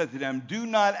is what he said to them, "do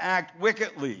not act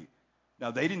wickedly."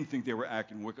 Now, they didn't think they were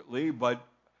acting wickedly, but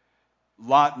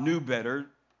Lot knew better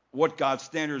what God's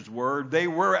standards were. They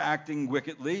were acting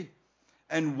wickedly.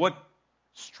 And what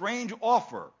strange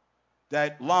offer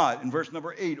that Lot, in verse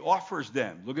number 8, offers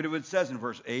them. Look at what it says in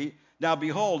verse 8. "Now,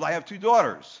 behold, I have 2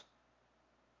 daughters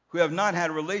who have not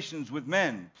had relations with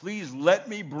men. Please let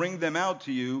me bring them out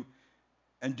to you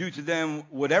and do to them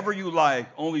whatever you like.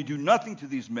 Only do nothing to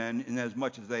these men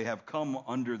inasmuch as they have come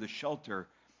under the shelter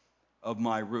of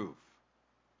my roof."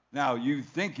 Now, you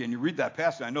think, and you read that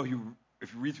passage, I know if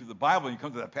you read through the Bible and you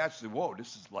come to that passage, you say, whoa,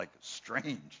 this is like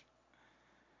strange.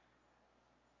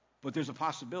 But there's a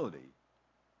possibility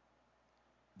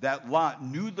that Lot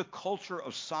knew the culture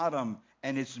of Sodom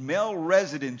and its male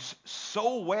residents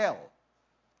so well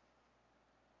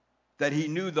that he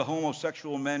knew the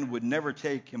homosexual men would never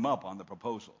take him up on the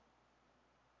proposal.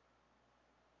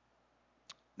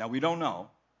 Now, we don't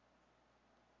know,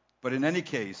 but in any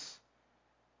case,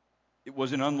 it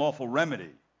was an unlawful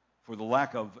remedy for the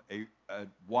lack of a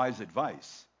wise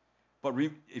advice. But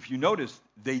if you notice,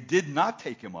 they did not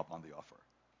take him up on the offer.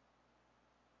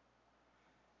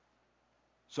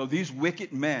 So these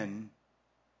wicked men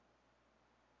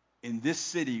in this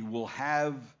city will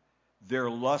have their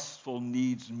lustful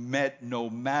needs met no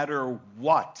matter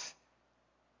what.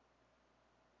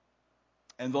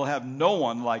 And they'll have no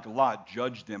one like Lot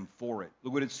judge them for it.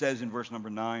 Look what it says in verse number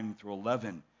 9 through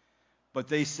 11. But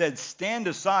they said, "Stand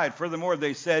aside." Furthermore,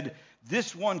 they said,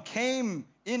 "This one came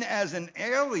in as an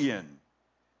alien.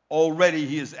 Already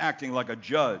he is acting like a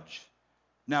judge.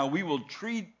 Now we will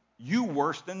treat you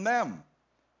worse than them."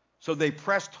 So they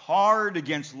pressed hard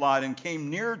against Lot and came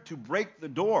near to break the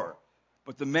door.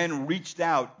 But the men reached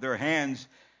out their hands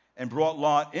and brought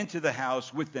Lot into the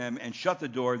house with them and shut the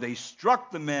door. They struck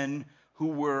the men who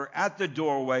were at the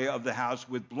doorway of the house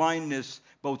with blindness,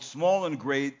 both small and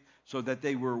great, so that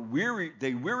they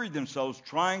wearied themselves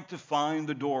trying to find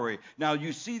the doorway. Now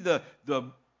you see the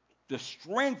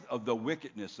strength of the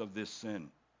wickedness of this sin.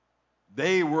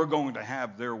 They were going to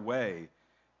have their way.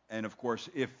 And of course,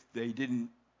 if they didn't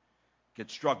get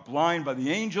struck blind by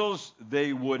the angels,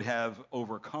 they would have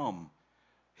overcome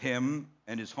him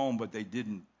and his home, but they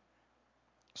didn't.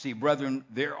 See, brethren,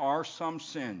 there are some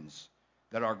sins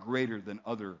that are greater than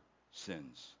other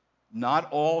sins.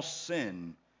 Not all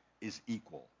sin is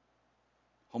equal.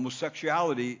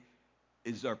 Homosexuality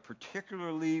is a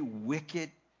particularly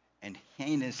wicked and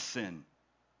heinous sin.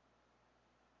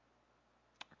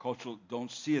 Our culture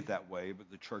don't see it that way, but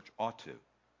the church ought to,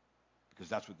 because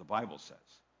that's what the Bible says.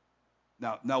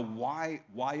 Now, why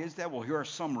is that? Well, here are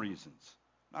some reasons,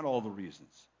 not all the reasons.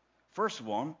 First of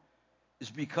all, is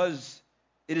because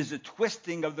it is a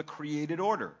twisting of the created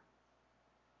order.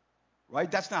 Right?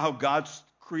 That's not how God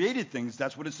created things.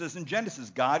 That's what it says in Genesis.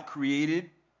 God created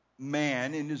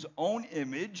man in his own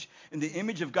image. In the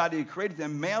image of God, he created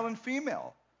them, male and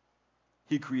female.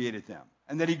 He created them.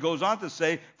 And then he goes on to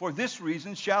say, for this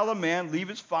reason shall a man leave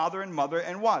his father and mother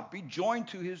and what? Be joined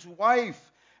to his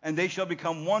wife, and they shall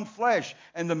become one flesh.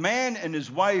 And the man and his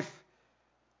wife,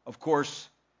 of course,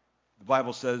 the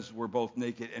Bible says, were both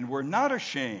naked and were not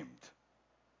ashamed.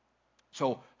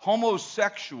 So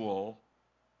homosexual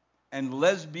and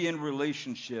lesbian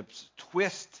relationships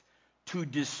twist to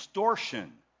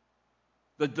distortion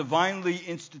the divinely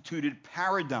instituted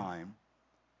paradigm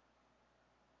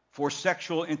for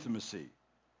sexual intimacy,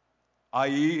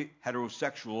 i.e.,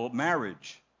 heterosexual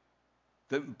marriage.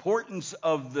 The importance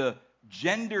of the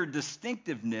gender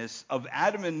distinctiveness of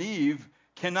Adam and Eve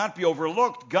cannot be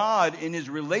overlooked. God, in his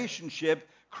relationship,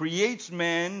 creates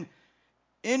man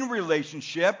in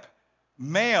relationship,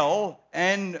 male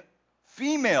and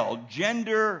female.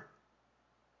 Gender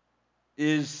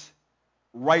is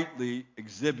rightly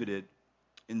exhibited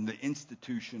in the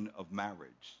institution of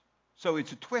marriage. So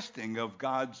it's a twisting of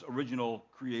God's original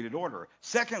created order.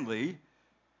 Secondly,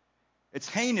 it's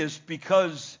heinous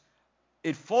because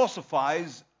it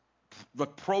falsifies the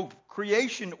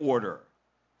procreation order.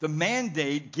 The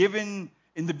mandate given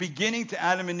in the beginning to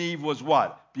Adam and Eve was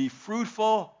what? Be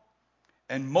fruitful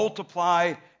and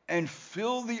multiply and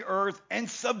fill the earth and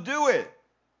subdue it.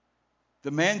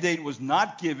 The mandate was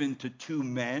not given to two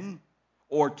men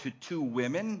or to two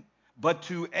women, but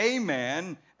to a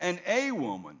man and a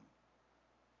woman.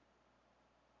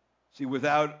 See,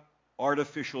 without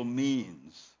artificial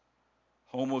means,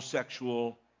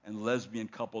 homosexual and lesbian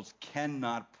couples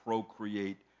cannot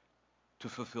procreate to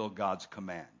fulfill God's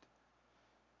command.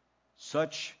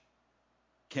 Such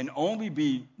can only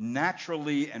be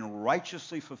naturally and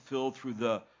righteously fulfilled through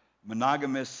the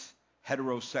monogamous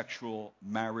heterosexual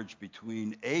marriage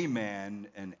between a man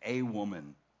and a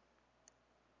woman.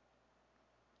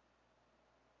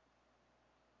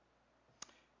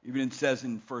 Even it says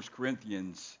in 1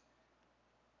 Corinthians,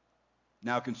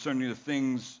 now concerning the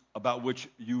things about which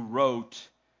you wrote,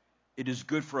 it is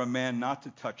good for a man not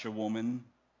to touch a woman,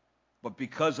 but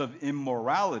because of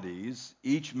immoralities,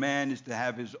 each man is to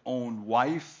have his own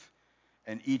wife,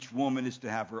 and each woman is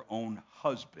to have her own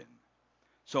husband.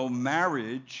 So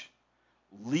marriage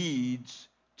leads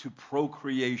to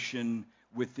procreation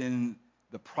within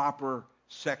the proper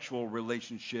sexual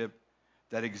relationship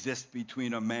that exists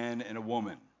between a man and a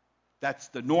woman. That's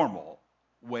the normal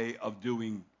way of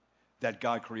doing that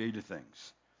God created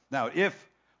things. Now, if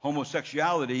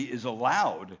homosexuality is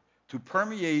allowed to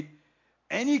permeate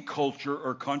any culture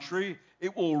or country,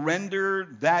 it will render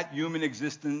that human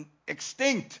existence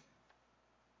extinct.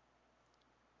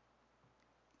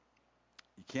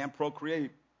 You can't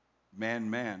procreate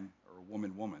man or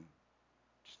woman.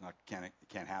 It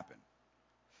can't happen.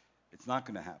 It's not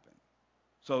going to happen.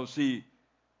 So see,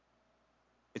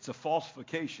 it's a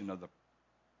falsification of the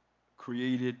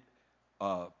created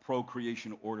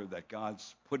procreation order that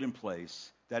God's put in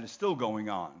place that is still going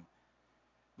on.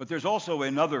 But there's also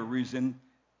another reason.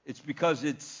 It's because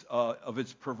it's of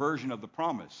its perversion of the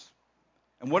promise.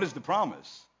 And what is the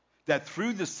promise? That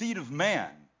through the seed of man,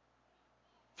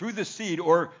 through the seed,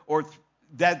 or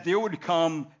that there would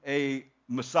come a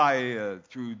Messiah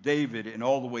through David and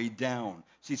all the way down.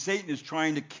 See, Satan is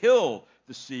trying to kill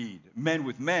the seed, men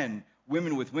with men,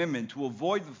 women with women, to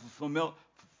avoid the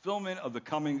fulfillment of the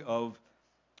coming of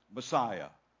Messiah.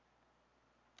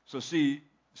 So see,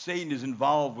 Satan is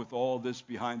involved with all this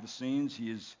behind the scenes.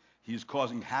 He is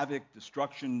causing havoc,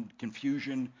 destruction,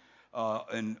 confusion,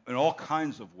 in all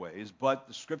kinds of ways. But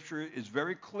the Scripture is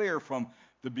very clear from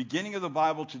the beginning of the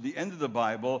Bible to the end of the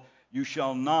Bible You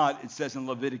shall not, it says in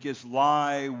Leviticus,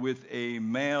 lie with a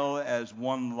male as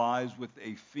one lies with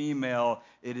a female.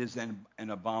 It is an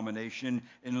abomination.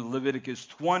 In Leviticus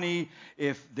 20,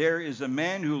 if there is a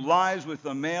man who lies with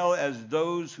a male as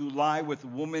those who lie with a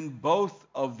woman, both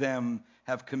of them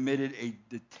have committed a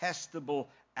detestable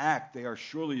act. They are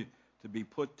surely to be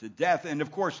put to death. And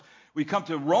of course, we come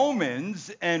to Romans,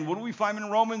 and what do we find in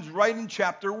Romans? Right in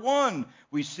chapter 1,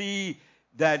 we see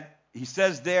that he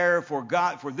says there, for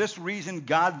this reason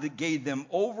God gave them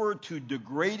over to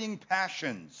degrading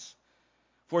passions.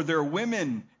 For their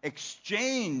women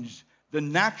exchanged the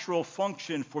natural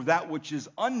function for that which is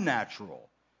unnatural.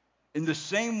 In the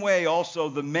same way also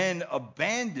the men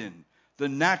abandoned the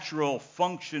natural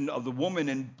function of the woman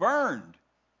and burned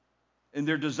in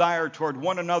their desire toward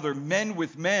one another, men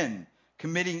with men,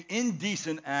 committing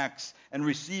indecent acts and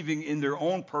receiving in their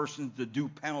own persons the due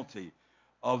penalty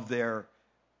of their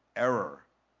error.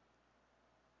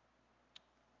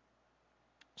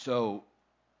 So,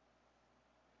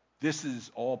 this is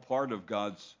all part of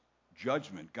God's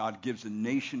judgment. God gives a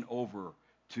nation over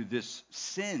to this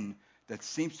sin that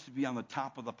seems to be on the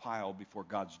top of the pile before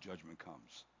God's judgment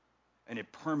comes. And it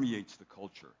permeates the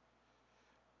culture.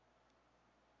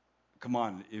 Come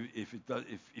on,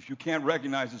 if you can't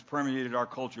recognize it's permeated our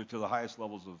culture to the highest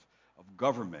levels of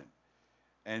government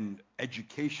and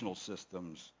educational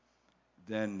systems,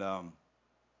 then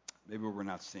maybe we're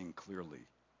not seeing clearly.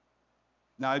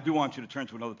 Now, I do want you to turn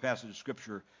to another passage of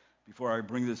Scripture before I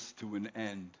bring this to an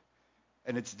end.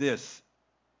 And it's this,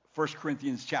 1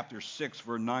 Corinthians chapter 6,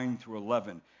 verse 9 through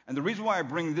 11. And the reason why I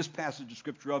bring this passage of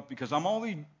Scripture up, because I'm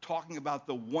only talking about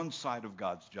the one side of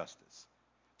God's justice.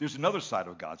 There's another side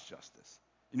of God's justice.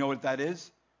 You know what that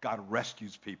is? God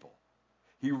rescues people.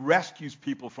 He rescues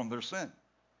people from their sin.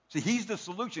 See, he's the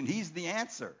solution. He's the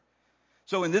answer.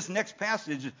 So in this next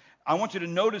passage, I want you to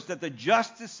notice that the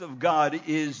justice of God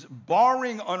is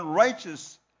barring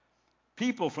unrighteous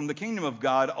people from the kingdom of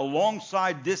God.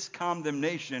 Alongside this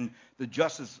condemnation, the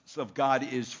justice of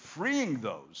God is freeing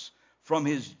those from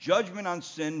his judgment on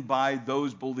sin by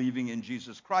those believing in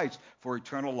Jesus Christ for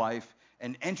eternal life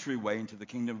and entryway into the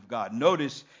kingdom of God.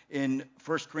 Notice in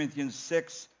 1 Corinthians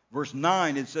 6, verse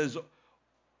 9, it says,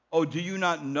 "Oh, do you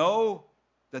not know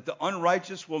that the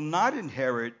unrighteous will not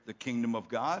inherit the kingdom of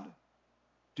God?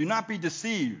 Do not be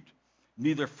deceived,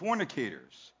 neither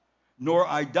fornicators, nor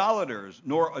idolaters,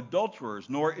 nor adulterers,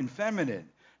 nor effeminate,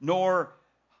 nor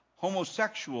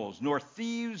homosexuals, nor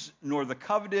thieves, nor the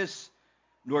covetous,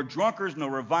 nor drunkards, nor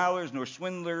revilers, nor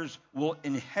swindlers will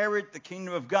inherit the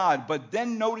kingdom of God." But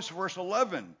then notice verse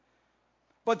 11.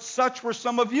 "But such were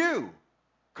some of you.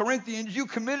 Corinthians, you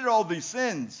committed all these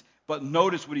sins." But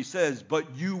notice what he says,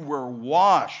 "But you were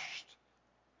washed.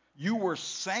 You were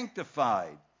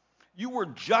sanctified. You were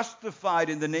justified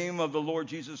in the name of the Lord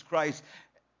Jesus Christ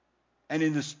and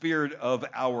in the Spirit of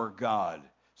our God."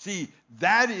 See,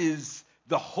 that is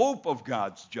the hope of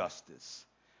God's justice.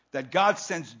 That God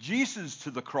sends Jesus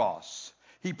to the cross.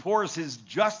 He pours his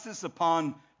justice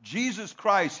upon Jesus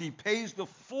Christ. He pays the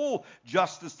full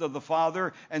justice of the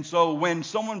Father. And so when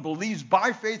someone believes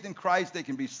by faith in Christ, they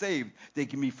can be saved, they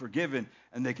can be forgiven,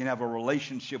 and they can have a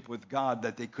relationship with God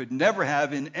that they could never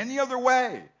have in any other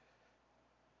way.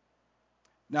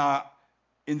 Now,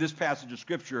 in this passage of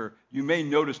Scripture, you may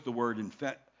notice the word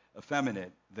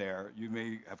effeminate there. You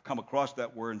may have come across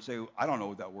that word and say, I don't know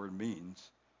what that word means.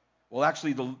 Well,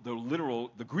 actually,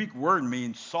 the Greek word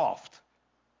means soft.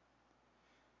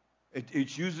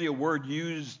 It's usually a word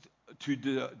used to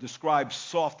describe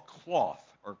soft cloth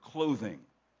or clothing.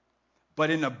 But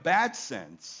in a bad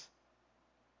sense,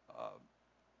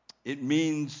 it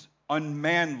means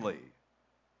unmanly.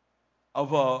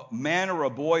 Of a man or a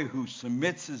boy who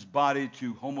submits his body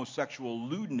to homosexual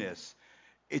lewdness.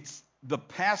 It's the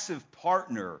passive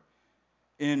partner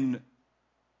in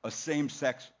a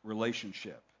same-sex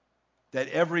relationship. That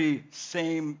every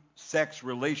same-sex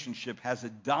relationship has a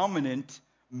dominant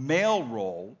male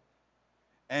role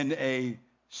and a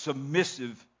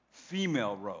submissive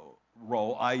female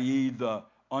role, i.e. the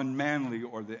unmanly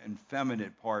or the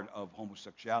effeminate part of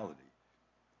homosexuality,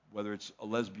 whether it's a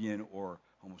lesbian or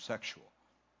homosexual.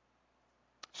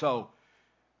 So,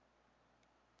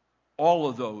 all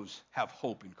of those have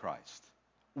hope in Christ.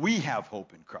 We have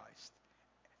hope in Christ.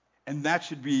 And that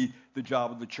should be the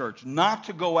job of the church, not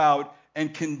to go out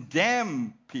and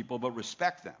condemn people, but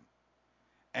respect them.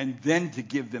 And then to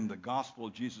give them the gospel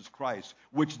of Jesus Christ,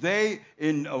 which they,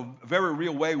 in a very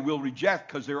real way, will reject,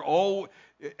 because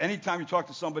anytime you talk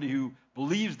to somebody who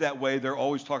believes that way, they're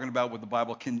always talking about what the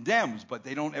Bible condemns, but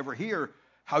they don't ever hear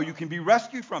how you can be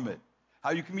rescued from it,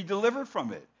 how you can be delivered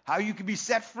from it, how you can be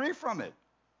set free from it.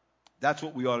 That's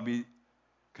what we ought to be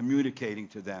communicating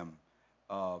to them,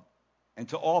 and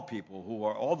to all people who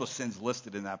are all the sins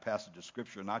listed in that passage of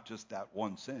Scripture, not just that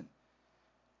one sin.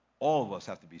 All of us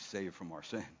have to be saved from our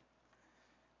sin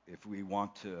if we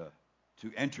want to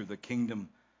enter the kingdom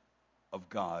of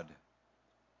God.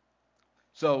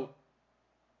 So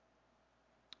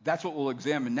that's what we'll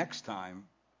examine next time.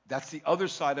 That's the other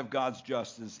side of God's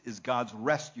justice, is God's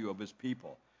rescue of his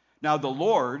people. Now the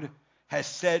Lord has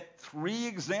set 3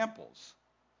 examples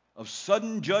of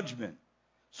sudden judgment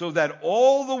so that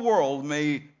all the world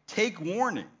may take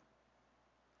warning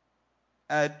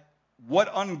at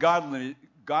what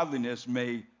ungodliness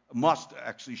must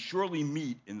actually surely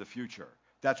meet in the future.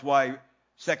 That's why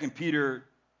 2 Peter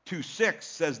 2:6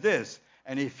 says this,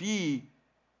 and if ye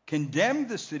condemn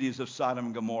the cities of Sodom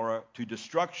and Gomorrah to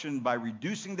destruction by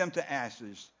reducing them to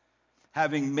ashes,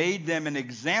 having made them an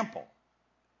example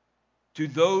to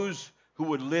those who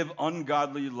would live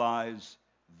ungodly lives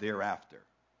thereafter.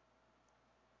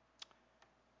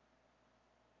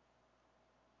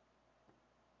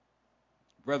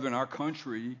 Brethren, our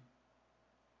country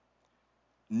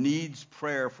needs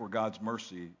prayer for God's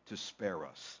mercy to spare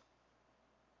us.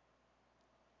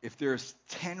 If there's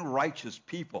 10 righteous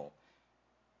people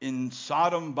in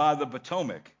Sodom by the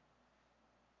Potomac,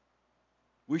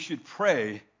 we should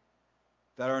pray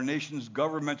that our nation's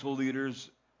governmental leaders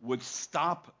would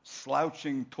stop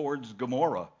slouching towards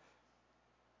Gomorrah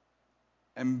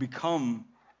and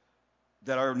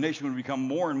that our nation would become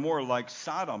more and more like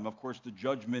Sodom. Of course, the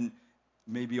judgment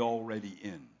may be already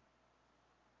in.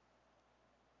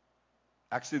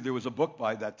 Actually, there was a book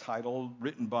by that title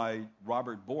written by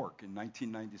Robert Bork in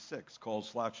 1996 called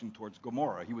Slouching Towards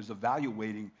Gomorrah. He was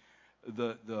evaluating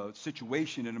the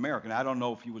situation in America. And I don't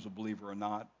know if he was a believer or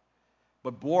not.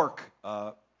 But Bork,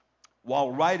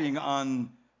 while writing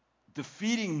on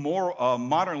defeating more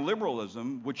modern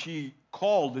liberalism, which he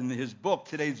called in his book,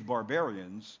 Today's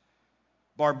Barbarians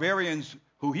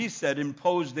who he said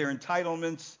imposed their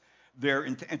entitlements, their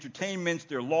entertainments,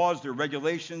 their laws, their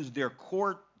regulations, their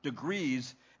court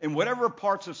degrees in whatever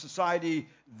parts of society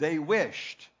they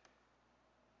wished.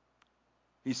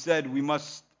 He said we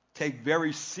must take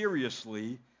very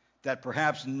seriously that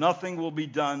perhaps nothing will be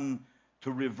done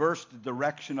to reverse the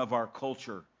direction of our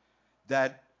culture,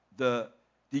 that the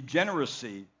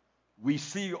degeneracy we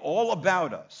see all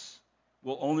about us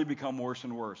will only become worse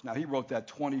and worse. Now, he wrote that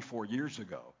 24 years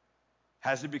ago.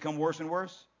 Has it become worse and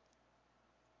worse?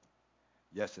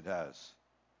 Yes, it has.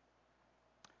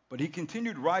 But he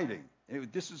continued writing.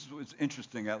 This is what's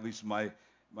interesting, at least my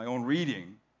own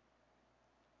reading.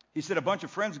 He said a bunch of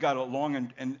friends got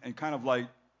along and kind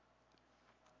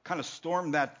of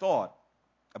stormed that thought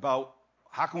about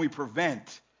how can we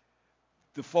prevent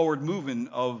the forward movement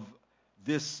of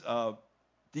this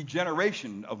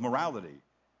degeneration of morality.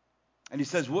 And he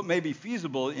says what may be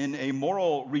feasible in a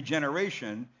moral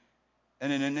regeneration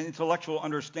and in an intellectual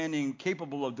understanding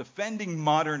capable of defending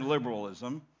modern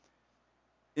liberalism,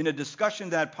 in a discussion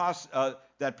that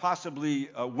possibly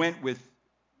went with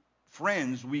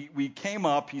friends, we came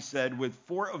up, he said, with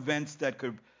 4 events that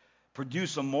could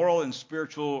produce a moral and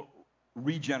spiritual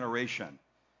regeneration.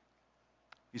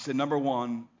 He said, number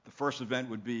 1, the first event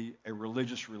would be a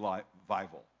religious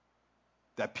revival.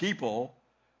 That people,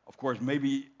 of course,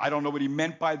 maybe, I don't know what he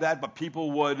meant by that, but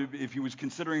people would, if he was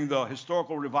considering the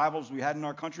historical revivals we had in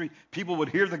our country, people would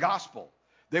hear the gospel.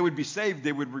 They would be saved,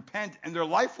 they would repent, and their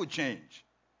life would change.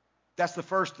 That's the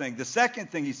first thing. The second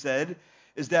thing he said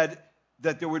is that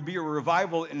there would be a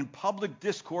revival in public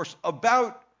discourse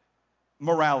about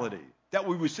morality, that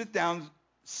we would sit down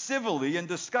civilly and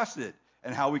discuss it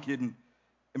and how we can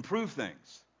improve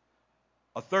things.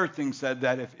 A third thing said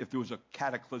that if there was a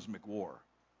cataclysmic war,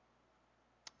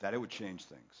 that it would change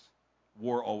things.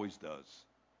 War always does.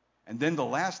 And then the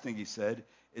last thing he said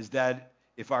is that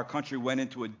if our country went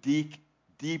into a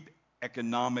deep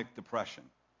economic depression.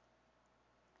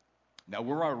 Now,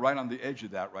 we're right on the edge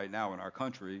of that right now in our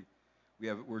country.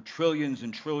 We're trillions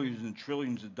and trillions and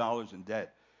trillions of dollars in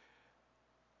debt.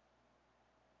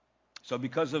 So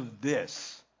because of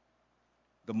this,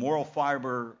 the moral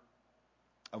fiber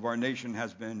of our nation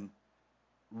has been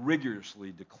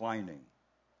rigorously declining.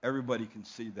 Everybody can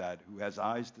see that who has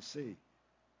eyes to see.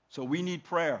 So we need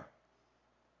prayer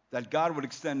that God would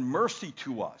extend mercy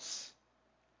to us,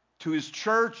 to his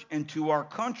church and to our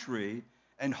country,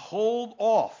 and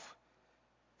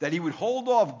that he would hold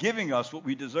off giving us what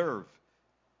we deserve.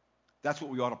 That's what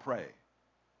we ought to pray.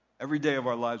 Every day of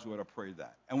our lives we ought to pray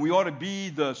that. And we ought to be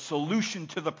the solution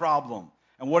to the problem.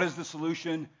 And what is the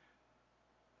solution?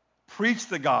 Preach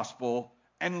the gospel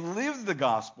and live the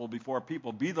gospel before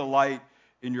people. Be the light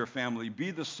in your family.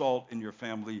 Be the salt in your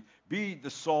family. Be the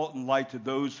salt and light to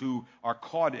those who are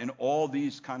caught in all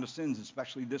these kind of sins,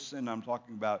 especially this sin I'm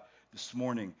talking about this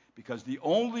morning, because the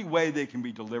only way they can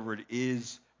be delivered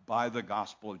is by the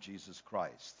gospel of Jesus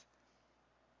Christ.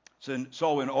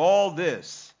 So in all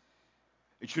this,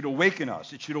 it should awaken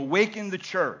us. It should awaken the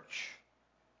church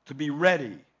to be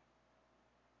ready.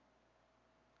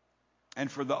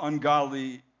 And for the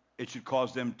ungodly, it should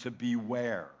cause them to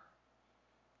beware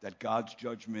that God's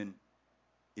judgment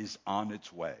is on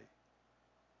its way.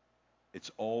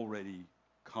 It's already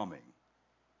coming.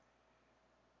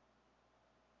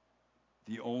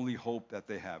 The only hope that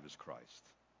they have is Christ.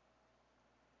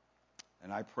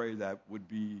 And I pray that would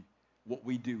be what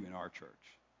we do in our church,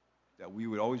 that we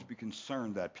would always be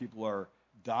concerned that people are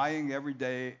dying every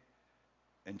day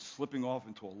and slipping off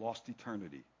into a lost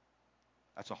eternity.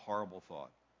 That's a horrible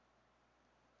thought.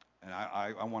 And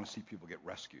I want to see people get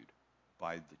rescued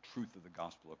by the truth of the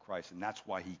gospel of Christ. And that's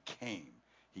why he came.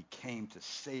 He came to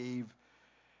save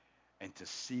and to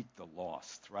seek the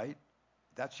lost, right?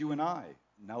 That's you and I.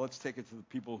 Now let's take it to the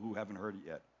people who haven't heard it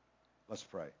yet. Let's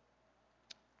pray.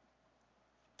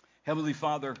 Heavenly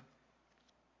Father,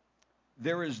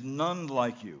 there is none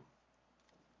like you.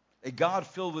 A God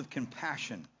filled with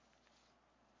compassion,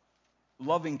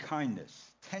 loving kindness,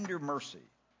 tender mercy.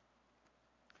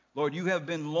 Lord, you have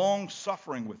been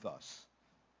long-suffering with us,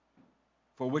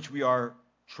 for which we are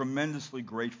tremendously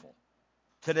grateful.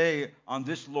 Today, on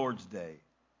this Lord's Day,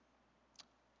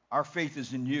 our faith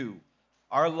is in you.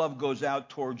 Our love goes out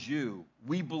towards you.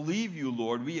 We believe you,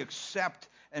 Lord. We accept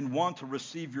and want to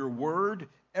receive your word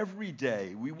every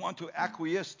day. We want to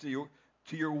acquiesce to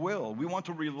your will. We want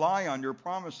to rely on your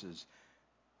promises,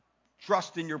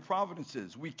 trust in your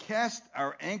providences. We cast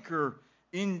our anchor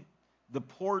in the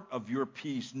port of your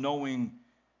peace, knowing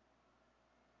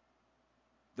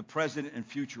the present and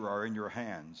future are in your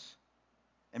hands.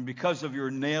 And because of your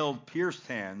nailed, pierced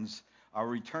hands,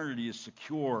 our eternity is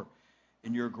secure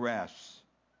in your grasp.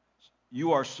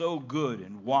 You are so good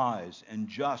and wise and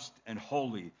just and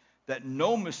holy that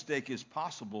no mistake is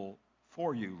possible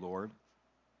for you, Lord.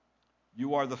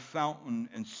 You are the fountain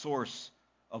and source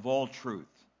of all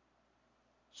truth.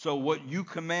 So what you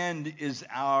command is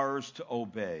ours to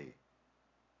obey.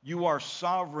 You are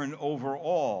sovereign over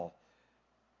all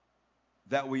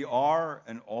that we are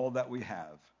and all that we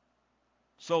have.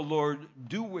 So, Lord,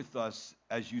 do with us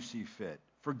as you see fit.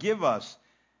 Forgive us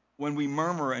when we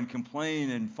murmur and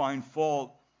complain and find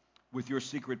fault with your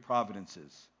secret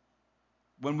providences.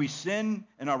 When we sin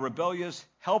and are rebellious,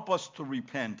 help us to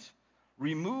repent.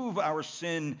 Remove our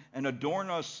sin and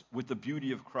adorn us with the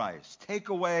beauty of Christ. Take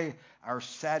away our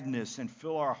sadness and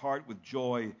fill our heart with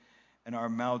joy and our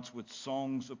mouths with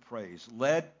songs of praise.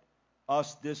 Let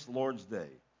us this Lord's Day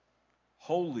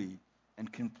wholly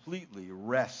and completely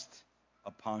rest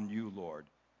upon you, Lord,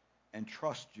 and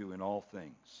trust you in all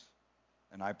things.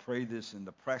 And I pray this in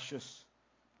the precious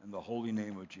and the holy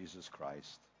name of Jesus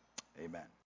Christ. Amen.